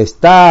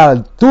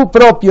 Está tu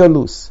propia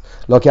luz.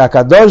 Lo que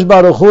Akadosh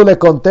Baruj Hu le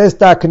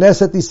contesta a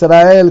Knesset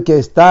Israel, que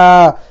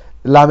está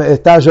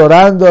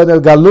llorando en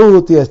el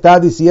Galut y está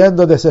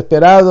diciendo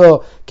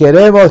desesperado,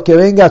 queremos que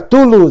venga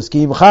tu luz, que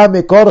imha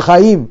mekor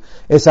haim,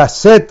 esa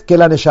sed que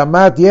la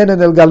Neshama tiene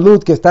en el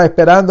Galut, que está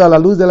esperando a la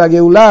luz de la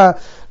Geulah.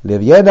 Le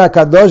viene a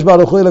Kadosh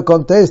Baruj Hu y le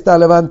contesta,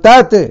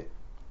 levántate,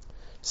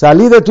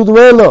 salí de tu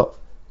duelo,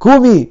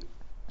 Kumi,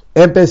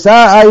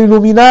 empezá a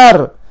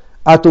iluminar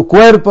a tu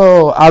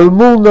cuerpo, al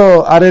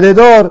mundo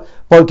alrededor,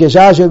 porque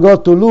ya llegó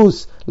tu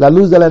luz, la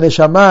luz de la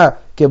Neshama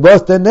que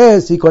vos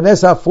tenés, y con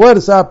esa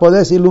fuerza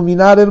podés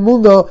iluminar el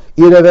mundo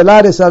y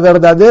revelar esa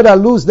verdadera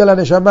luz de la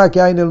Neshama que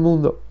hay en el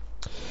mundo.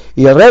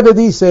 Y el Rebbe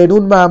dice en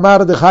un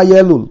Ma'amar de Chai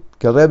Elul,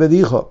 que el Rebbe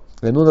dijo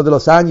en uno de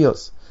los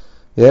años,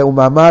 un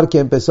Ma'amar que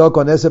empezó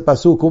con ese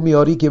pasuk, Kumi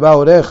ori ki ba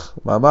orej,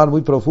 un Ma'amar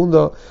muy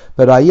profundo,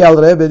 pero ahí el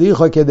Rebbe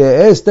dijo que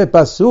de este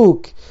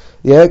pasuk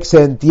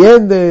se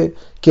entiende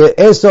que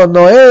eso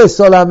no es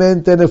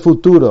solamente en el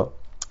futuro.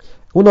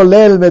 Uno lee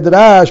el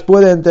Medrash,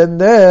 puede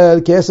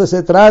entender que eso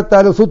se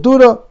trata del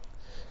futuro,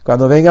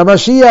 cuando venga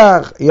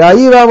Mashiach, y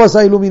ahí vamos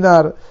a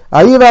iluminar,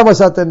 ahí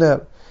vamos a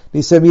tener.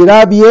 Dice,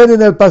 mira bien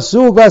en el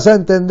pasuk, vas a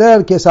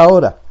entender que es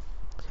ahora.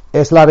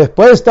 Es la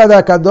respuesta de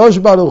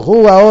Akadosh Baruj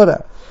Hu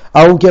ahora.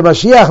 Aunque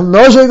Mashiach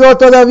no llegó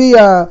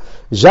todavía,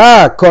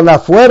 ya con la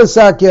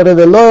fuerza que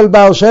reveló el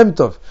Baal Shem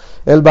Tov.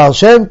 El Baal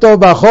Shem Tov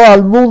bajó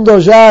al mundo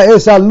ya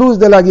esa luz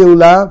de la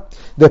Geulah.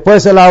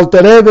 Después el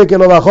Alter Rebbe que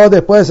lo bajó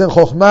después en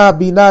Jochma,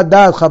 Binah,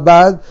 Dat,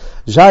 Chabad.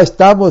 Ya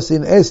estamos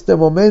en este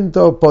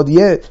momento,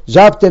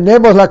 ya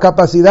tenemos la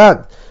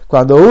capacidad.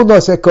 Cuando uno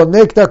se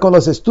conecta con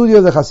los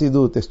estudios de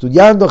Hasidut,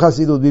 estudiando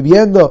Hasidut,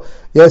 viviendo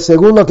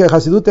según lo que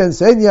Hasidut te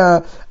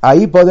enseña,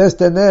 ahí podés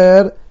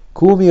tener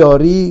Kumi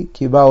ori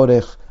ki ba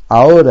orej,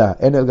 ahora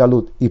en el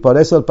Galut. Y por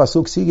eso el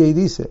pasuk sigue y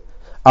dice,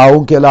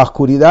 aunque la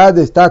oscuridad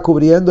está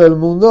cubriendo el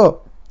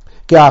mundo,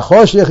 que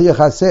Ahoshech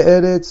Yehase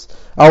Eretz,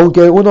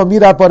 aunque uno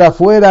mira por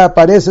afuera,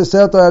 parece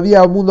ser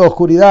todavía un mundo de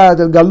oscuridad,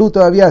 el Galut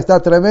todavía está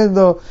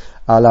tremendo,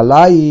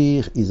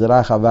 Alalaich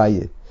Izrach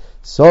Havaye,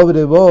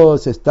 sobre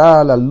vos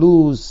está la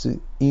luz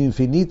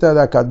infinita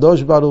de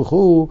Akadosh Baruj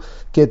Hu,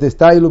 que te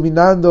está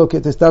iluminando, que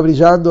te está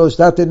brillando,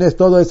 ya tenés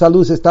toda esa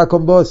luz, está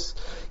con vos,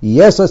 y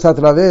eso es a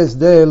través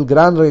del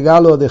gran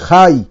regalo de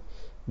Chai,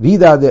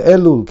 vida de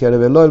Elul, que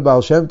reveló el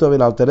Baal Shem Tov y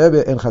el Alter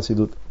Rebbe en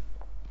Hasidut.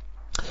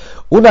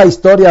 Una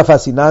historia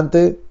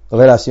fascinante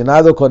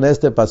relacionado con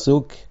este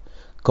pasuk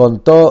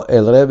contó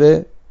el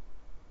Rebbe,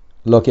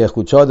 lo que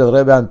escuchó del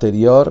Rebbe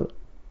anterior,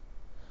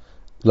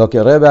 lo que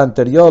el Rebbe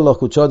anterior lo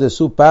escuchó de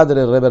su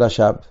padre, el Rebbe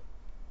Rashab.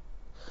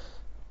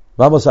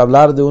 Vamos a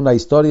hablar de una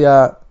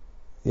historia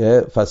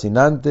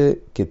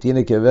fascinante que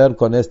tiene que ver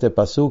con este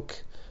pasuk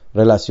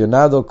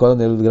relacionado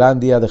con el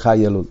gran día de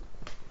Chai Elul.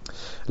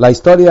 La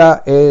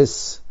historia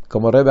es,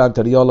 como el Rebbe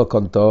anterior lo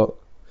contó,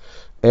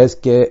 es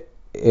que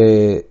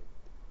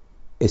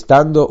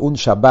estando un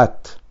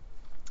Shabbat,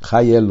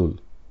 Chai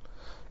Elul,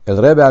 el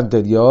Rebbe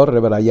anterior,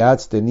 Rebbe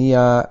Rayatz,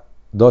 tenía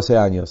 12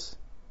 años.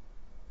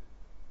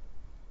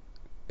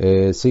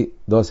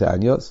 12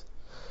 años.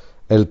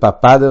 El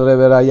papá del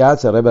Rebbe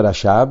Rayatz, el Rebbe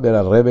Rashab,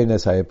 era el Rebbe en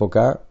esa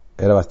época,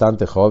 era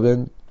bastante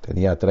joven,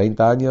 tenía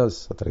 30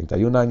 años o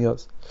 31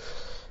 años.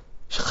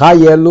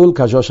 Chai Elul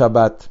cayó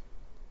Shabbat.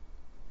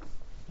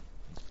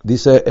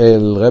 Dice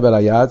el Rebbe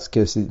Rayatz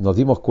que si nos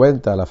dimos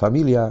cuenta, la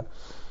familia,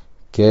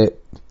 que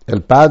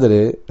el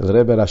padre, el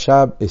Rebbe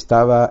Rashab,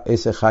 estaba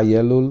ese Chai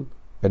Elul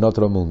en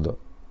otro mundo.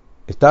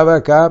 Estaba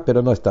acá,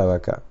 pero no estaba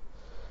acá.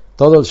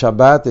 Todo el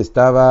Shabbat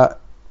estaba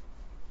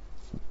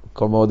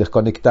como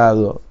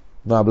desconectado,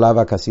 no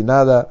hablaba casi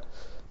nada,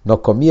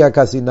 no comía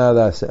casi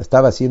nada,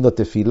 estaba haciendo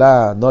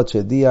tefilá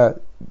noche, día.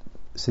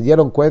 Se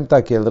dieron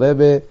cuenta que el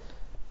Rebbe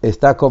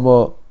está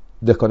como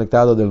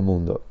desconectado del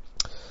mundo.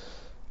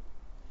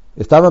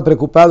 Estaban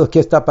preocupados,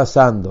 ¿qué está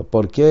pasando?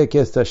 ¿Por qué?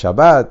 ¿Qué es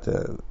Shabbat?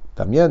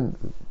 También,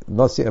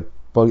 no sé,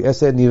 por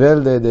ese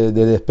nivel de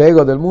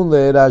despego del mundo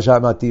era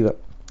llamativa.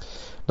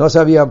 No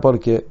sabían por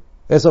qué.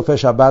 Eso fue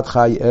Shabbat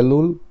Chai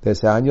Elul de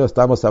ese año.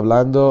 Estamos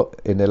hablando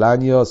en el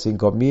año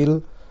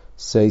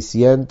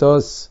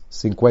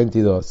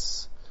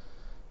 5652.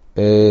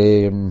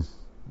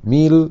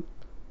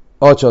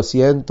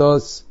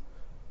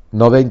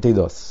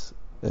 1892.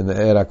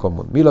 era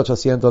común.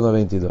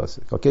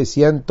 1892. Ok,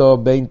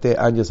 120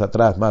 años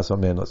atrás, más o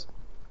menos.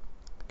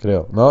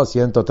 Creo, ¿no?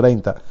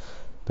 130.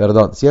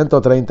 Perdón,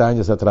 130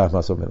 años atrás,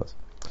 más o menos.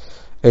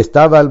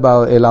 Estaba el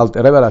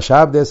Rebbe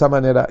Rashab de esa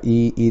manera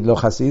y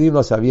los Hasidim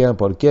no sabían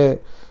por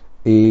qué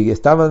y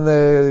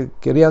estaban,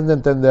 querían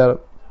entender.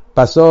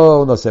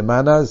 Pasó unas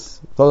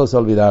semanas, todos se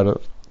olvidaron.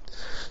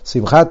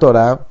 Simchat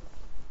Torah,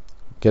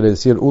 quiere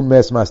decir un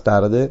mes más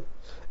tarde,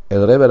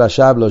 el Rebbe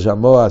Rashab lo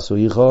llamó a su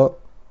hijo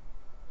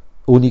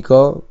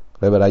único,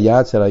 Rebbe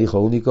Rayatz era hijo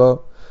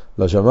único,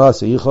 lo llamó a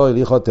su hijo y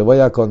dijo, te voy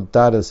a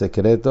contar el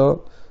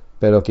secreto,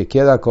 pero que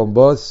queda con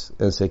vos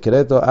el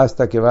secreto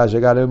hasta que va a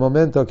llegar el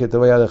momento que te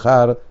voy a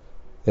dejar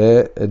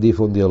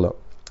difundirlo.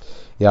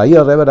 Y ahí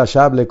el Rebbe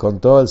Rashab le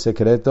contó el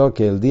secreto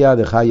que el día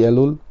de Chai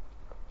Elul,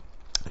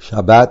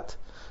 Shabbat,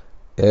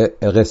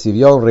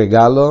 recibió un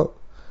regalo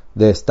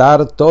de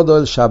estar todo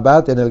el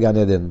Shabbat en el Gan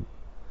Eden,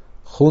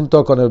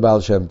 junto con el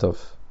Baal Shem Tov.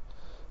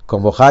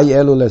 Como Chai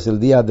Elul es el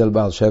día del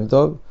Baal Shem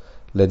Tov,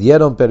 le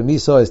dieron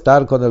permiso de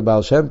estar con el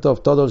Baal Shem Tov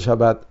todo el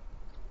Shabbat.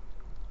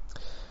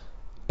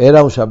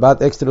 Era un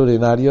Shabbat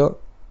extraordinario,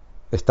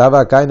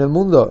 estaba acá en el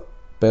mundo,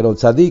 pero el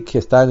tzadik que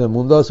está en el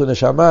mundo, su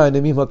neshama, en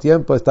el mismo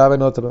tiempo estaba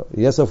en otro.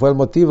 Y eso fue el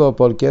motivo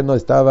por qué no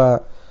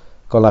estaba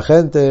con la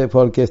gente,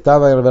 porque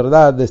estaba en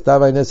verdad,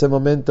 estaba en ese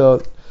momento,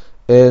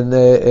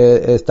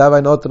 estaba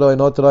en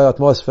otra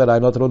atmósfera,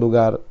 en otro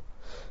lugar.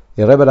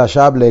 Y Rebbe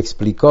Rashab le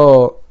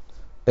explicó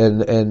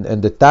en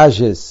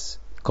detalles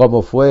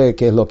cómo fue,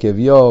 qué es lo que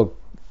vio,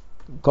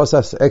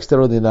 cosas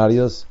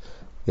extraordinarias,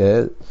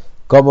 qué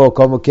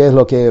es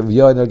lo que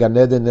vio en el Gan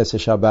Eden en ese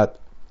Shabbat.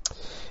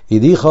 Y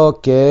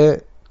dijo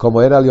que,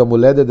 como era el Yom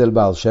Huledet del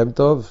Baal Shem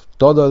Tov,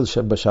 todo el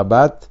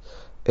Shabbat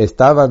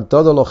estaban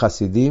todos los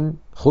Hasidim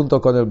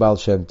junto con el Baal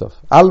Shem Tov.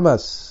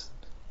 Almas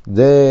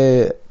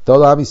de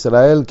todo Am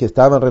Israel que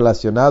estaban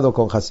relacionados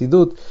con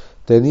Hasidut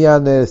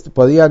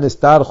podían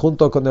estar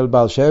junto con el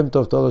Baal Shem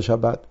Tov todo el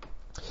Shabbat.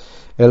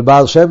 El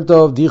Baal Shem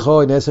Tov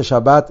dijo en ese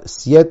Shabbat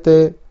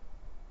 7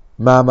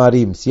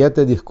 ma'amarim,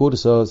 7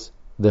 discursos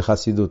de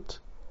Hasidut.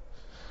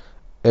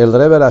 El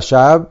Rebbe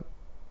Rashab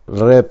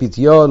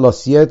repitió los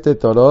 7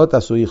 Torot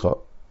a su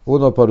hijo,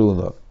 uno por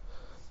uno.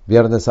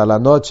 Viernes a la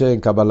noche en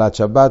Kabbalat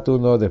Shabbat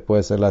uno,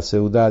 después en la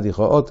Seudá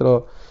dijo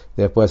otro,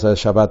 después el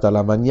Shabbat a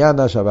la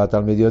mañana, Shabbat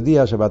al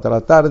mediodía, Shabbat a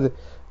la tarde.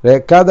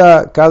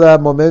 Cada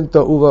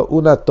momento hubo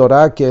una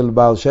Torah que el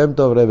Baal Shem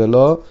Tov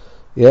reveló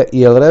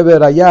y el Rebbe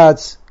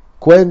Rayatz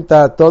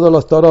cuenta todos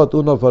los Torot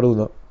uno por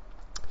uno.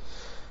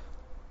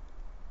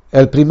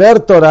 El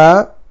primer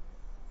Torah,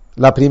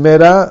 la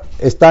primera,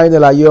 está en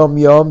el Ayom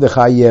Yom de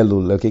Chai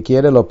Elul. El que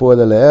quiere lo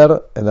puede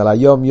leer. En el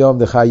Ayom Yom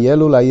de Chai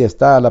Elul, ahí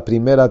está la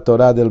primera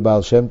Torah del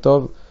Baal Shem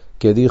Tov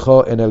que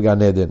dijo en el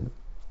Gan Eden.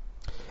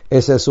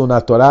 Esa es una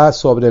Torah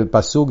sobre el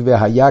pasuk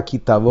Vehaya ki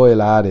tavo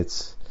el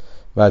haaretz.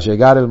 Va a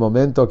llegar el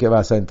momento que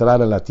vas a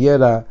entrar en la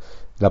tierra.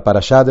 La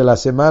parashá de la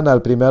semana,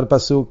 el primer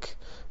pasuk.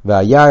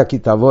 Vehaya ki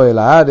tavo el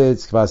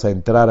haaretz, vas a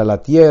entrar a la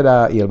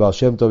tierra. Y el Baal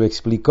Shem Tov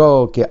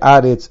explicó que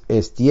haaretz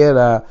es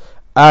tierra,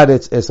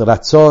 haaretz es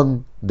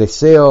razón,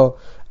 deseo,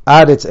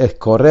 haaretz es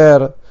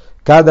correr.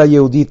 Cada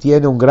Yehudí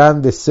tiene un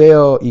gran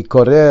deseo y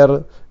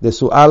correr de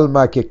su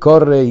alma que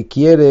corre y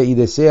quiere y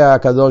desea a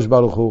Kadosh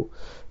Baruj Hu.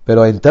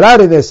 Pero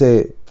entrar en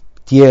ese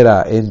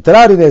tierra,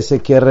 entrar en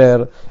ese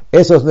querer,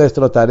 eso es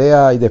nuestra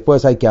tarea y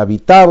después hay que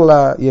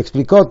habitarla. Y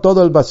explicó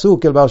todo el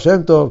pasuk, el Baal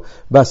Shem Tov,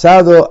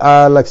 basado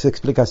a las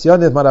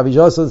explicaciones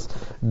maravillosas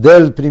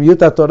del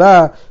Primiuta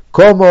Torah,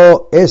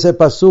 cómo ese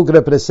pasuk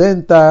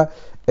representa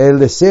el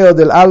deseo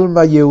del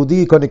alma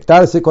yehudí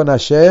conectarse con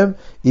Hashem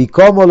y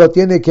cómo lo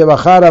tiene que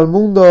bajar al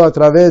mundo a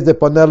través de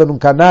ponerlo en un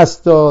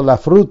canasto, las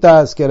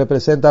frutas que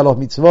representan los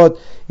mitzvot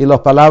y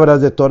las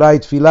palabras de Torah y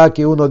Tfilah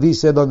que uno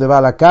dice donde va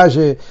a la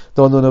calle,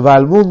 donde uno va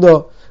al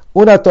mundo.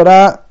 Una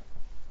Torah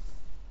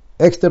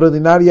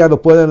extraordinaria,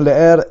 lo pueden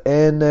leer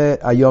en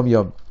Ayom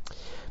Yom.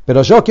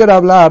 Pero yo quiero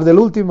hablar del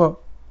último,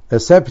 el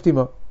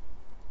séptimo.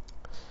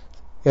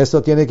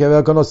 Esto tiene que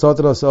ver con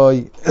nosotros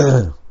hoy.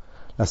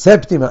 La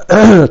séptima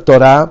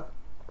Torah,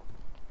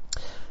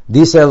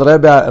 dice el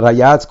Rebbe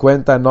Rayatz,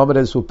 cuenta en nombre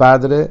de su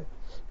padre,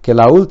 que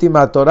la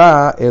última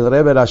Torah, el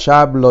Rebbe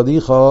Rashab lo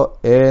dijo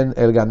en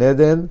el Gan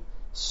Eden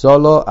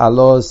solo a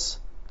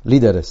los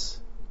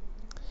líderes,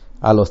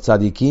 a los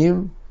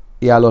tzadikim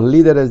y a los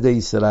líderes de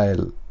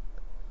Israel.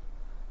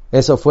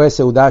 Eso fue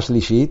Seudá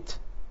Shlishit,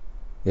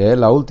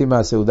 la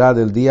última Seudá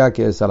del día,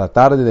 que es a la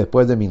tarde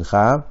después de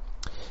Minjá,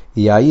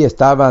 y ahí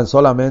estaban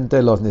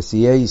solamente los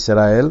Nesiei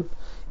Israel.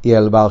 Y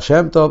el Baal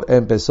Shem Tov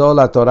empezó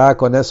la Torah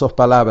con esas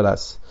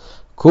palabras.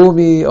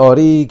 Kumi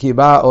ori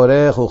kiba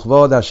orech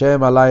uchvod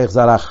Hashem alaich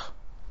zarach.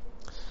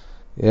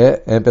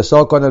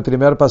 Empezó con el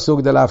primer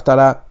pasuk de la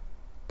Haftarah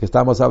que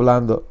estamos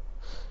hablando.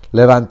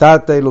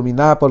 Levantate,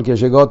 ilumina, porque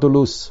llegó tu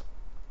luz.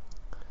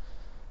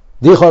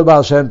 Dijo el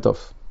Baal Shem Tov.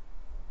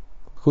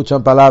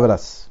 Escuchan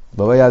palabras.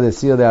 Lo voy a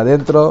decir de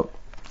adentro.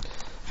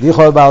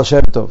 Dijo el Baal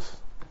Shem Tov.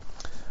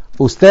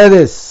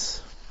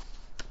 Ustedes,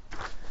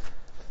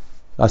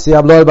 así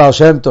habló el Baal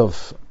Shem Tov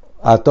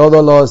a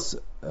todos los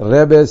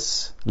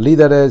rebes,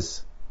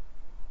 líderes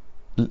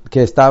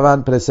que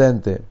estaban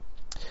presentes: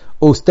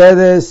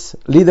 ustedes,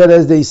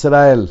 líderes de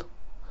Israel,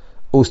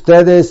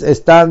 ustedes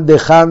están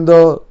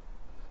dejando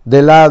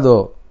de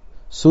lado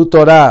su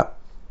Torah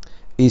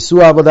y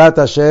su Avodat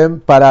Hashem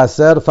para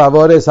hacer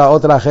favores a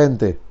otra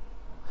gente.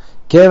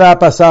 ¿Qué va a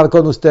pasar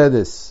con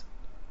ustedes?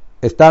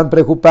 ¿Están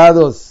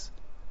preocupados?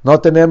 No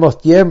tenemos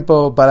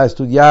tiempo para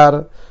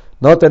estudiar,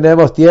 no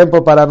tenemos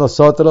tiempo para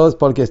nosotros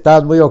porque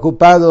están muy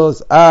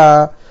ocupados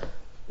a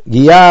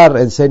guiar,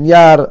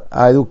 enseñar,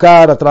 a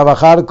educar, a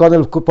trabajar con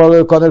el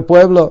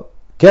pueblo.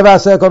 ¿Qué va a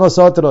hacer con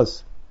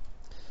nosotros?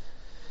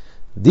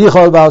 Dijo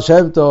el Baal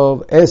Shem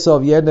Tov, eso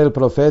viene el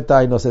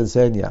profeta y nos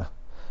enseña.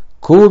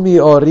 Kumi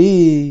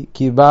ori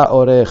kiba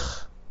orej.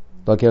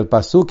 Lo que el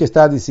pasuk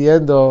está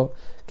diciendo,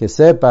 que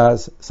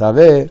sepas,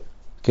 sabe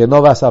que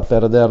no vas a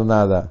perder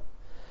nada.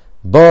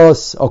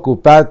 Vos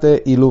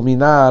ocupate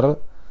iluminar,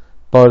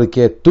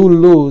 porque tu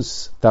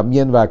luz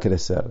también va a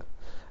crecer.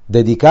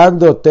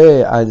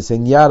 Dedicándote a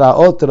enseñar a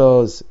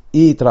otros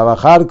y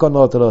trabajar con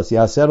otros y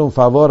hacer un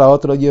favor a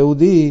otro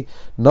Yehudí,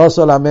 no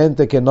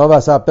solamente que no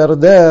vas a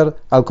perder,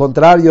 al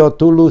contrario,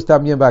 tu luz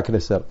también va a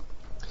crecer.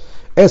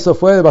 Eso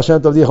fue, el Baal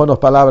Shem Tov dijo unas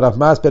palabras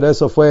más, pero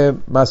eso fue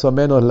más o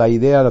menos la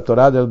idea de la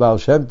Torah del Baal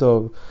Shem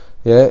Tov,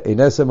 en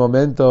ese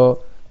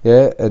momento,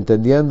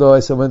 entendiendo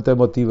ese momento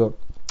emotivo.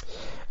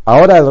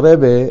 Ahora el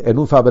Rebbe, en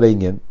un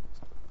Fabreingen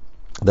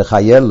de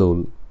Chai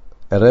Elul,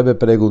 el Rebbe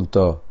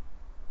preguntó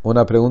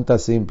una pregunta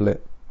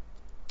simple: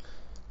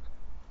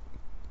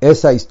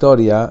 esa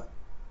historia,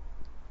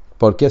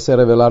 ¿por qué se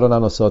revelaron a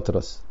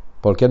nosotros?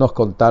 ¿Por qué nos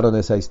contaron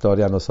esa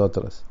historia a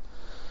nosotros?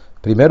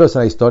 Primero, es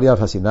una historia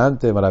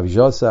fascinante,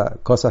 maravillosa,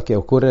 cosas que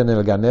ocurren en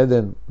el Gan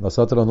Eden.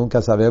 Nosotros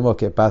nunca sabemos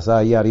qué pasa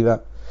ahí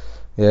arriba.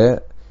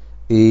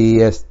 Y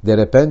de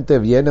repente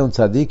viene un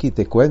tzadik y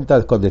te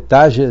cuenta con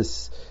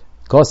detalles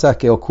cosas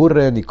que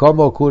ocurren y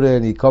cómo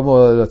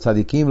los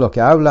tzadikim, los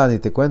que hablan, y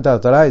te cuenta la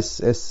Torah.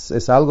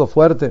 Es algo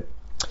fuerte.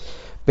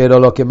 Pero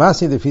lo que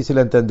más es difícil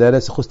entender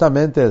es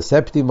justamente el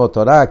séptimo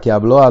Torah que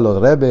habló a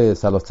los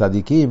rebes, a los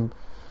tzadikim,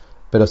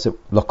 pero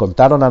los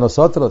contaron a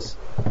nosotros.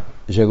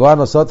 Llegó a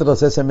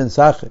nosotros ese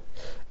mensaje.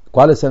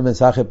 ¿Cuál es el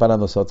mensaje para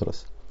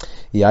nosotros?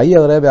 Y ahí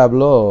el Rebbe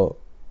habló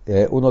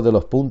uno de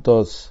los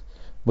puntos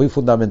muy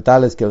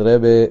fundamentales que el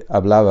Rebbe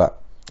hablaba.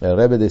 El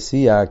Rebbe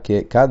decía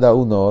que cada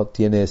uno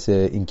tiene esa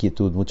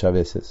inquietud muchas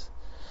veces.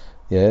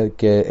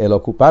 Que el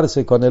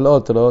ocuparse con el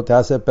otro te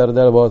hace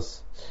perder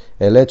vos.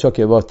 El hecho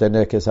que vos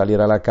tenés que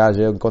salir a la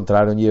calle,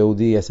 encontrar un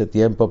Yehudí, ese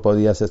tiempo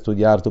podías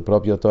estudiar tu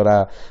propio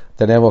Torah.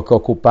 Tenemos que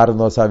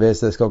ocuparnos a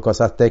veces con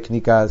cosas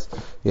técnicas.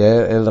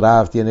 El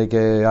Rav tiene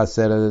que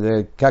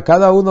hacer,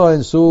 cada uno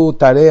en su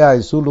tarea,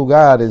 en su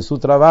lugar, en su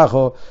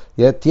trabajo,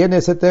 tiene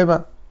ese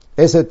tema.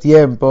 Ese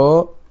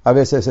tiempo, a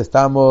veces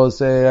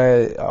estamos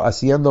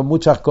haciendo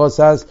muchas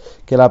cosas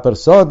que la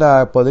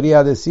persona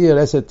podría decir: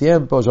 ese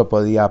tiempo yo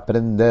podía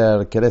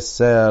aprender,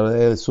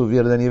 crecer,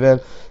 subir de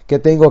nivel. ¿Qué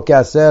tengo que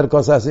hacer?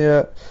 Cosas así.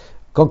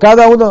 Con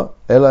cada uno,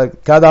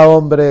 cada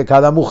hombre,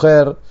 cada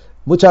mujer,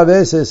 muchas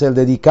veces el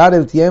dedicar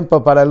el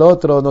tiempo para el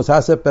otro nos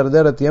hace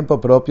perder el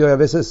tiempo propio, y a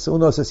veces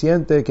uno se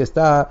siente que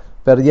está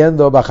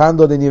perdiendo,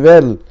 bajando de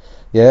nivel.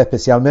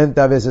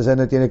 Especialmente a veces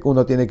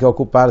uno tiene que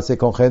ocuparse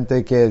con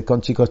gente con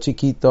chicos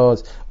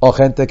chiquitos, o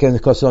gente que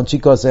son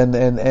chicos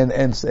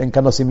en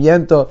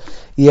conocimiento,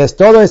 y es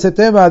todo ese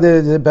tema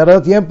de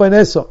perder tiempo en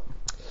eso.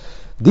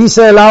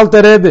 Dice el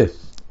Alter Rebbe,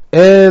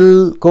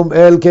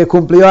 el que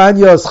cumplió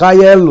años, Chai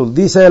Elul,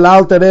 dice el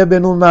Alter Rebbe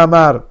en un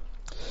mamar,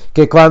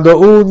 que cuando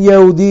un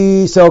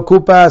Yehudí se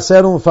ocupa de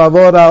hacer un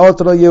favor a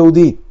otro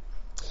Yehudí,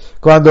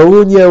 cuando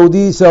un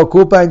Yehudí se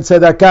ocupa en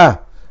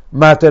tzedakah,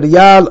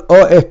 material o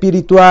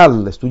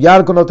espiritual,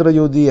 estudiar con otro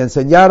Yehudí,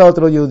 enseñar a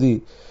otro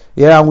Yehudí,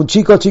 y a un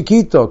chico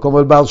chiquito, como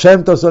el Baal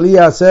Shem Tov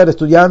solía hacer,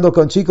 estudiando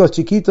con chicos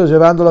chiquitos,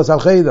 llevándolos al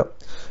Heido,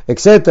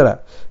 etc.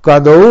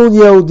 Cuando un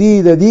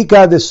Yehudí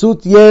dedica de su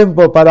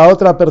tiempo para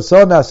otra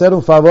persona, hacer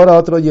un favor a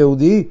otro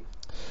Yehudí,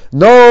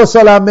 no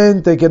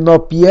solamente que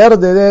no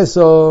pierde de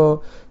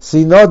eso,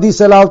 sino,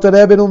 dice el Alter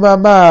Rebbe en un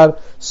mamar,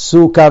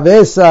 su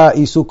cabeza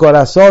y su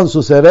corazón,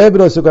 su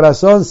cerebro y su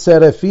corazón se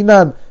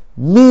refinan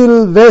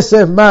 1000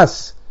 veces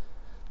más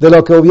de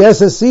lo que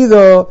hubiese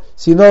sido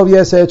si no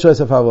hubiese hecho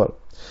ese favor.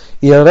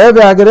 Y el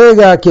Rebbe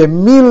agrega que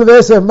 1000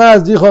 veces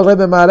más, dijo el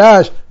Rebbe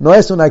Maharash, no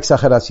es una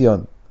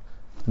exageración.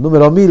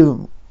 Número 1000,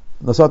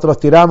 nosotros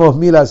tiramos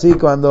 1000 así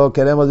cuando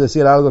queremos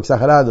decir algo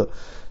exagerado.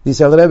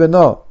 Dice el Rebbe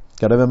no,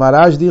 que el Rebbe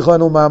Maharash dijo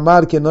en un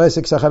mamar que no es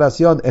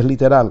exageración, es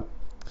literal.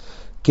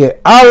 Que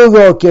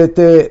algo que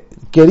te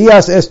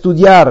querías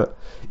estudiar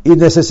y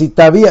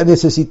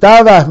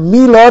necesitabas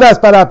 1000 horas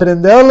para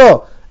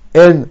aprenderlo,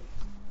 en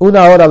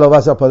 1 hora lo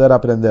vas a poder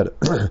aprender.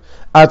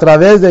 ¿A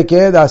través de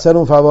qué? De hacer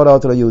un favor a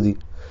otro Yehudí.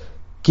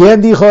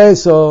 ¿Quién dijo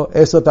eso?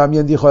 Eso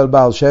también dijo el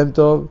Baal Shem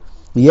Tov.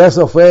 Y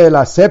eso fue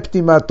la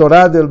séptima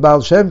Torah del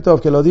Baal Shem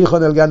Tov, que lo dijo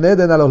en el Gan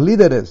Eden a los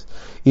líderes.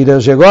 Y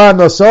les llegó a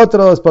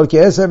nosotros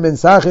porque ese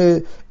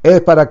mensaje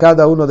es para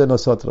cada uno de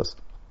nosotros.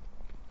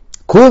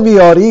 Kumi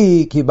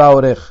ori ki ba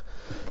orej.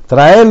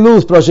 traer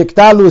luz,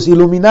 proyectar luz,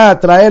 iluminar,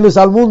 traer luz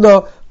al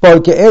mundo,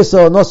 porque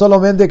eso no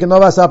solamente que no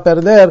vas a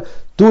perder,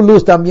 tu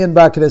luz también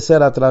va a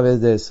crecer a través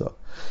de eso.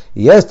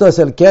 Y esto es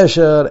el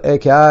kesher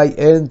que hay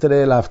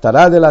entre la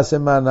haftará de la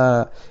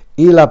semana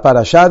y la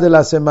parashá de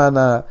la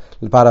semana.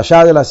 La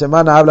parashá de la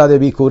semana habla de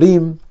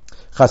Bikurim.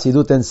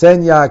 Hasidut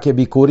enseña que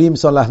Bikurim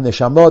son las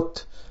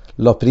Neshamot,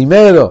 los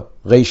primeros,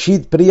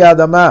 Reishit Pri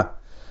Adama.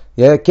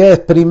 ¿Qué es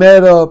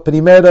primero?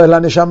 Primero es la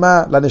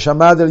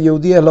Neshama del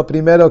Yehudí es lo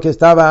primero que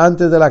estaba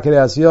antes de la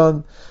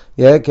creación,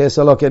 que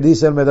eso es lo que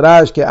dice el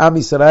Medrash, que Am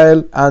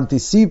Israel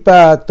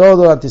anticipa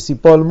todo,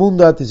 anticipó el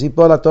mundo,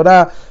 anticipó la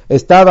Torah,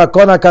 estaba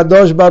con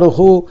Akadosh Baruj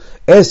Hu,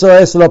 eso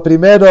es lo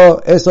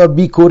primero, eso es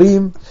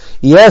Bikurim,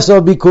 y eso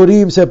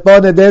Bikurim se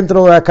pone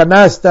dentro de la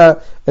canasta,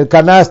 el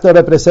canasto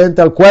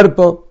representa el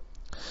cuerpo,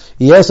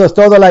 y eso es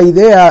toda la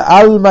idea,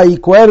 alma y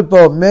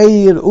cuerpo,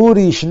 Meir,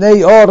 Uri,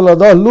 Shnei Or, los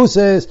dos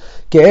luces,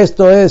 que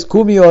esto es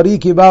Kumi Ori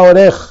Kiba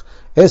Orech.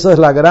 Eso es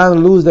la gran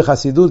luz de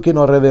Hasidut que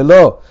nos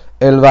reveló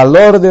el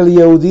valor del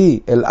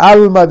Yehudí, el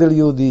alma del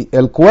Yehudí,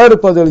 el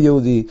cuerpo del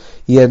Yehudí.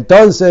 Y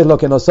entonces lo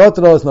que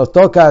nosotros nos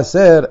toca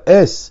hacer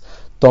es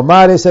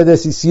tomar esa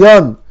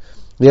decisión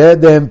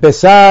de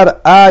empezar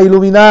a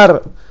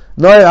iluminar.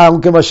 No,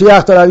 aunque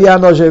Mashiach todavía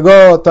no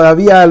llegó,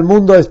 todavía el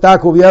mundo está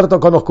cubierto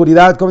con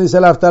oscuridad, como dice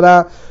la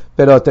Haftará,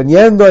 pero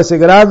teniendo ese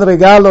gran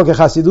regalo que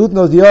Hasidut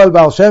nos dio, el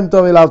Baal Shem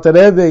Tov, el Alter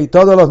Rebbe y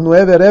todos los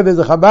 9 Rebbes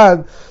de Chabad,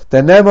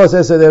 tenemos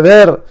ese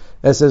deber,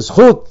 ese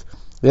zhut,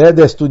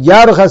 de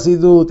estudiar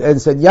Hasidut,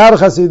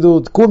 enseñar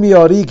Hasidut, Kumi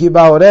Ori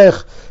Kiba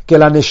Orech, que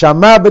la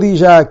Neshama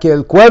brilla, que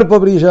el cuerpo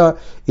brilla,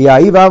 y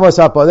ahí vamos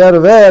a poder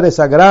ver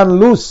esa gran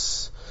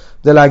luz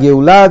de la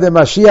Geulah de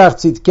Mashiach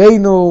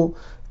Tzidkeinu,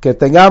 que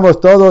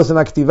tengamos todos en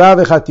activá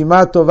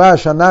Bechatimá Tová,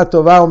 Shana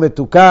Tová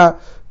Umetuká,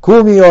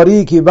 Kumi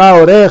Ori Kiba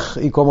Orech,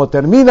 y como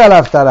termina la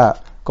Haftará,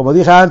 como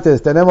dije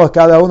antes, tenemos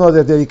cada uno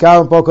de dedicar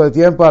un poco de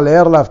tiempo a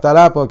leer la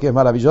Haftará porque es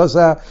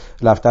maravillosa.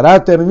 La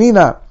Haftará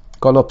termina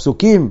con los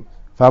psukim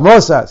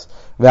famosas,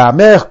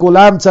 Ve'amech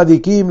kulam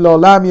tzadikim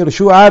lo'olam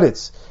yirshu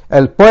haaretz.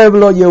 El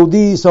pueblo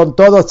Yehudí son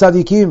todos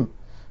tzadikim,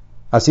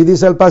 así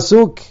dice el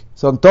pasuk,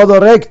 son todos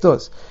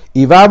rectos,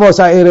 y vamos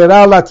a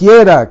heredar la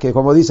tierra, que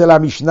como dice la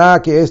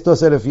Mishnah, que esto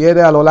se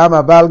refiere al Olam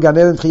Abal Gan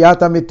Eden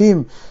Chiyat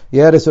HaMetim, y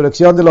a la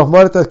resurrección de los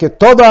muertos, que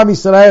todo Am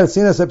Israel,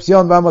 sin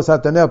excepción, vamos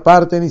a tener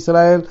parte en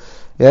Israel.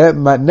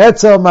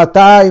 Netzer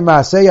Matai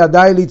Maasei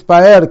Yadai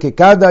Litpaer, que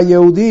cada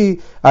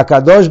Yehudí, a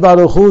Kadosh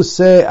Baruch Hu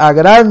se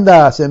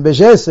agranda, se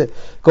embellece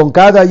con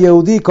cada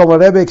Yehudí, como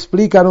Rebbe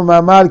explica en un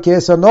mamar, que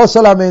eso no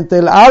solamente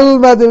el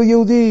alma del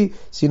Yehudí,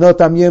 sino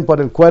también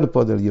por el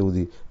cuerpo del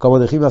Yehudí, como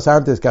dijimos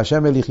antes, que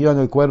Hashem eligió en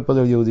el cuerpo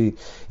del Yehudí,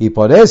 y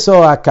por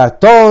eso a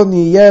Katon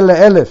y el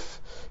Elef,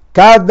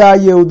 cada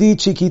Yehudí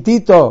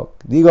chiquitito,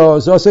 digo,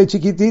 yo soy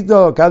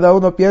chiquitito, cada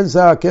uno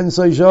piensa, ¿quién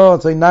soy yo?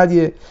 Soy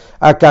nadie.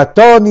 A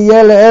Katon y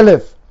el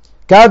Elef,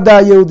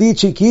 cada Yehudí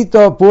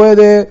chiquito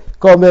puede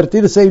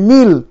convertirse en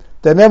 1000.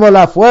 Tenemos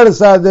la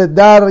fuerza de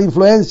dar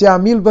influencia a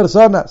 1000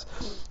 personas.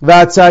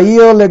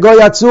 V'atzair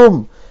legoy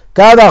atzum,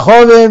 cada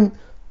joven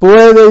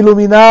puede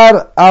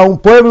iluminar a un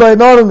pueblo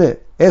enorme.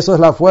 Eso es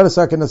la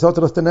fuerza que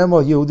nosotros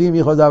tenemos, Yehudim,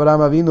 hijos de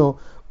Abraham Avinu,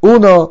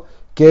 uno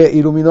que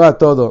iluminó a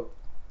todo.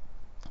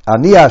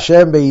 Ani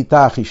Hashem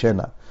beitah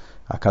Hishena.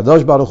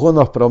 Akadosh Baruj Hu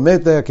nos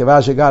promete que va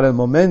a llegar el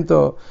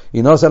momento,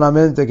 y no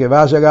solamente que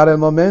va a llegar el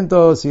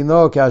momento,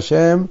 sino que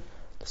Hashem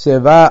se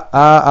va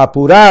a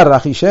apurar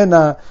a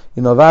Hishena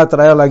y nos va a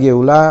traer la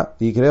Geulah,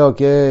 y creo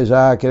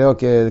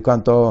que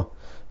cuanto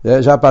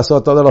ya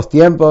pasó todos los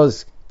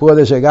tiempos,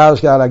 puede llegar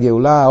a la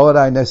Geulah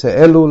ahora en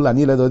ese Elul,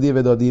 Ani Ledodi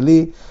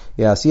Vedodili,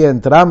 y así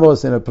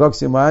entramos en el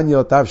próximo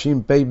año,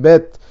 Tavshin Pei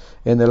Bet,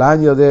 en el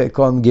año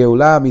con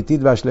Geulah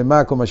Amitit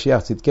Vashlema, con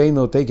Mashiach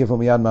Tzidkeinu, Teikef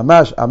Umiyad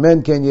Mamash,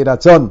 Amen Ken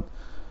Yiratzon,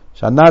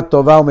 Shana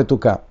Tova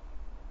Umetuka.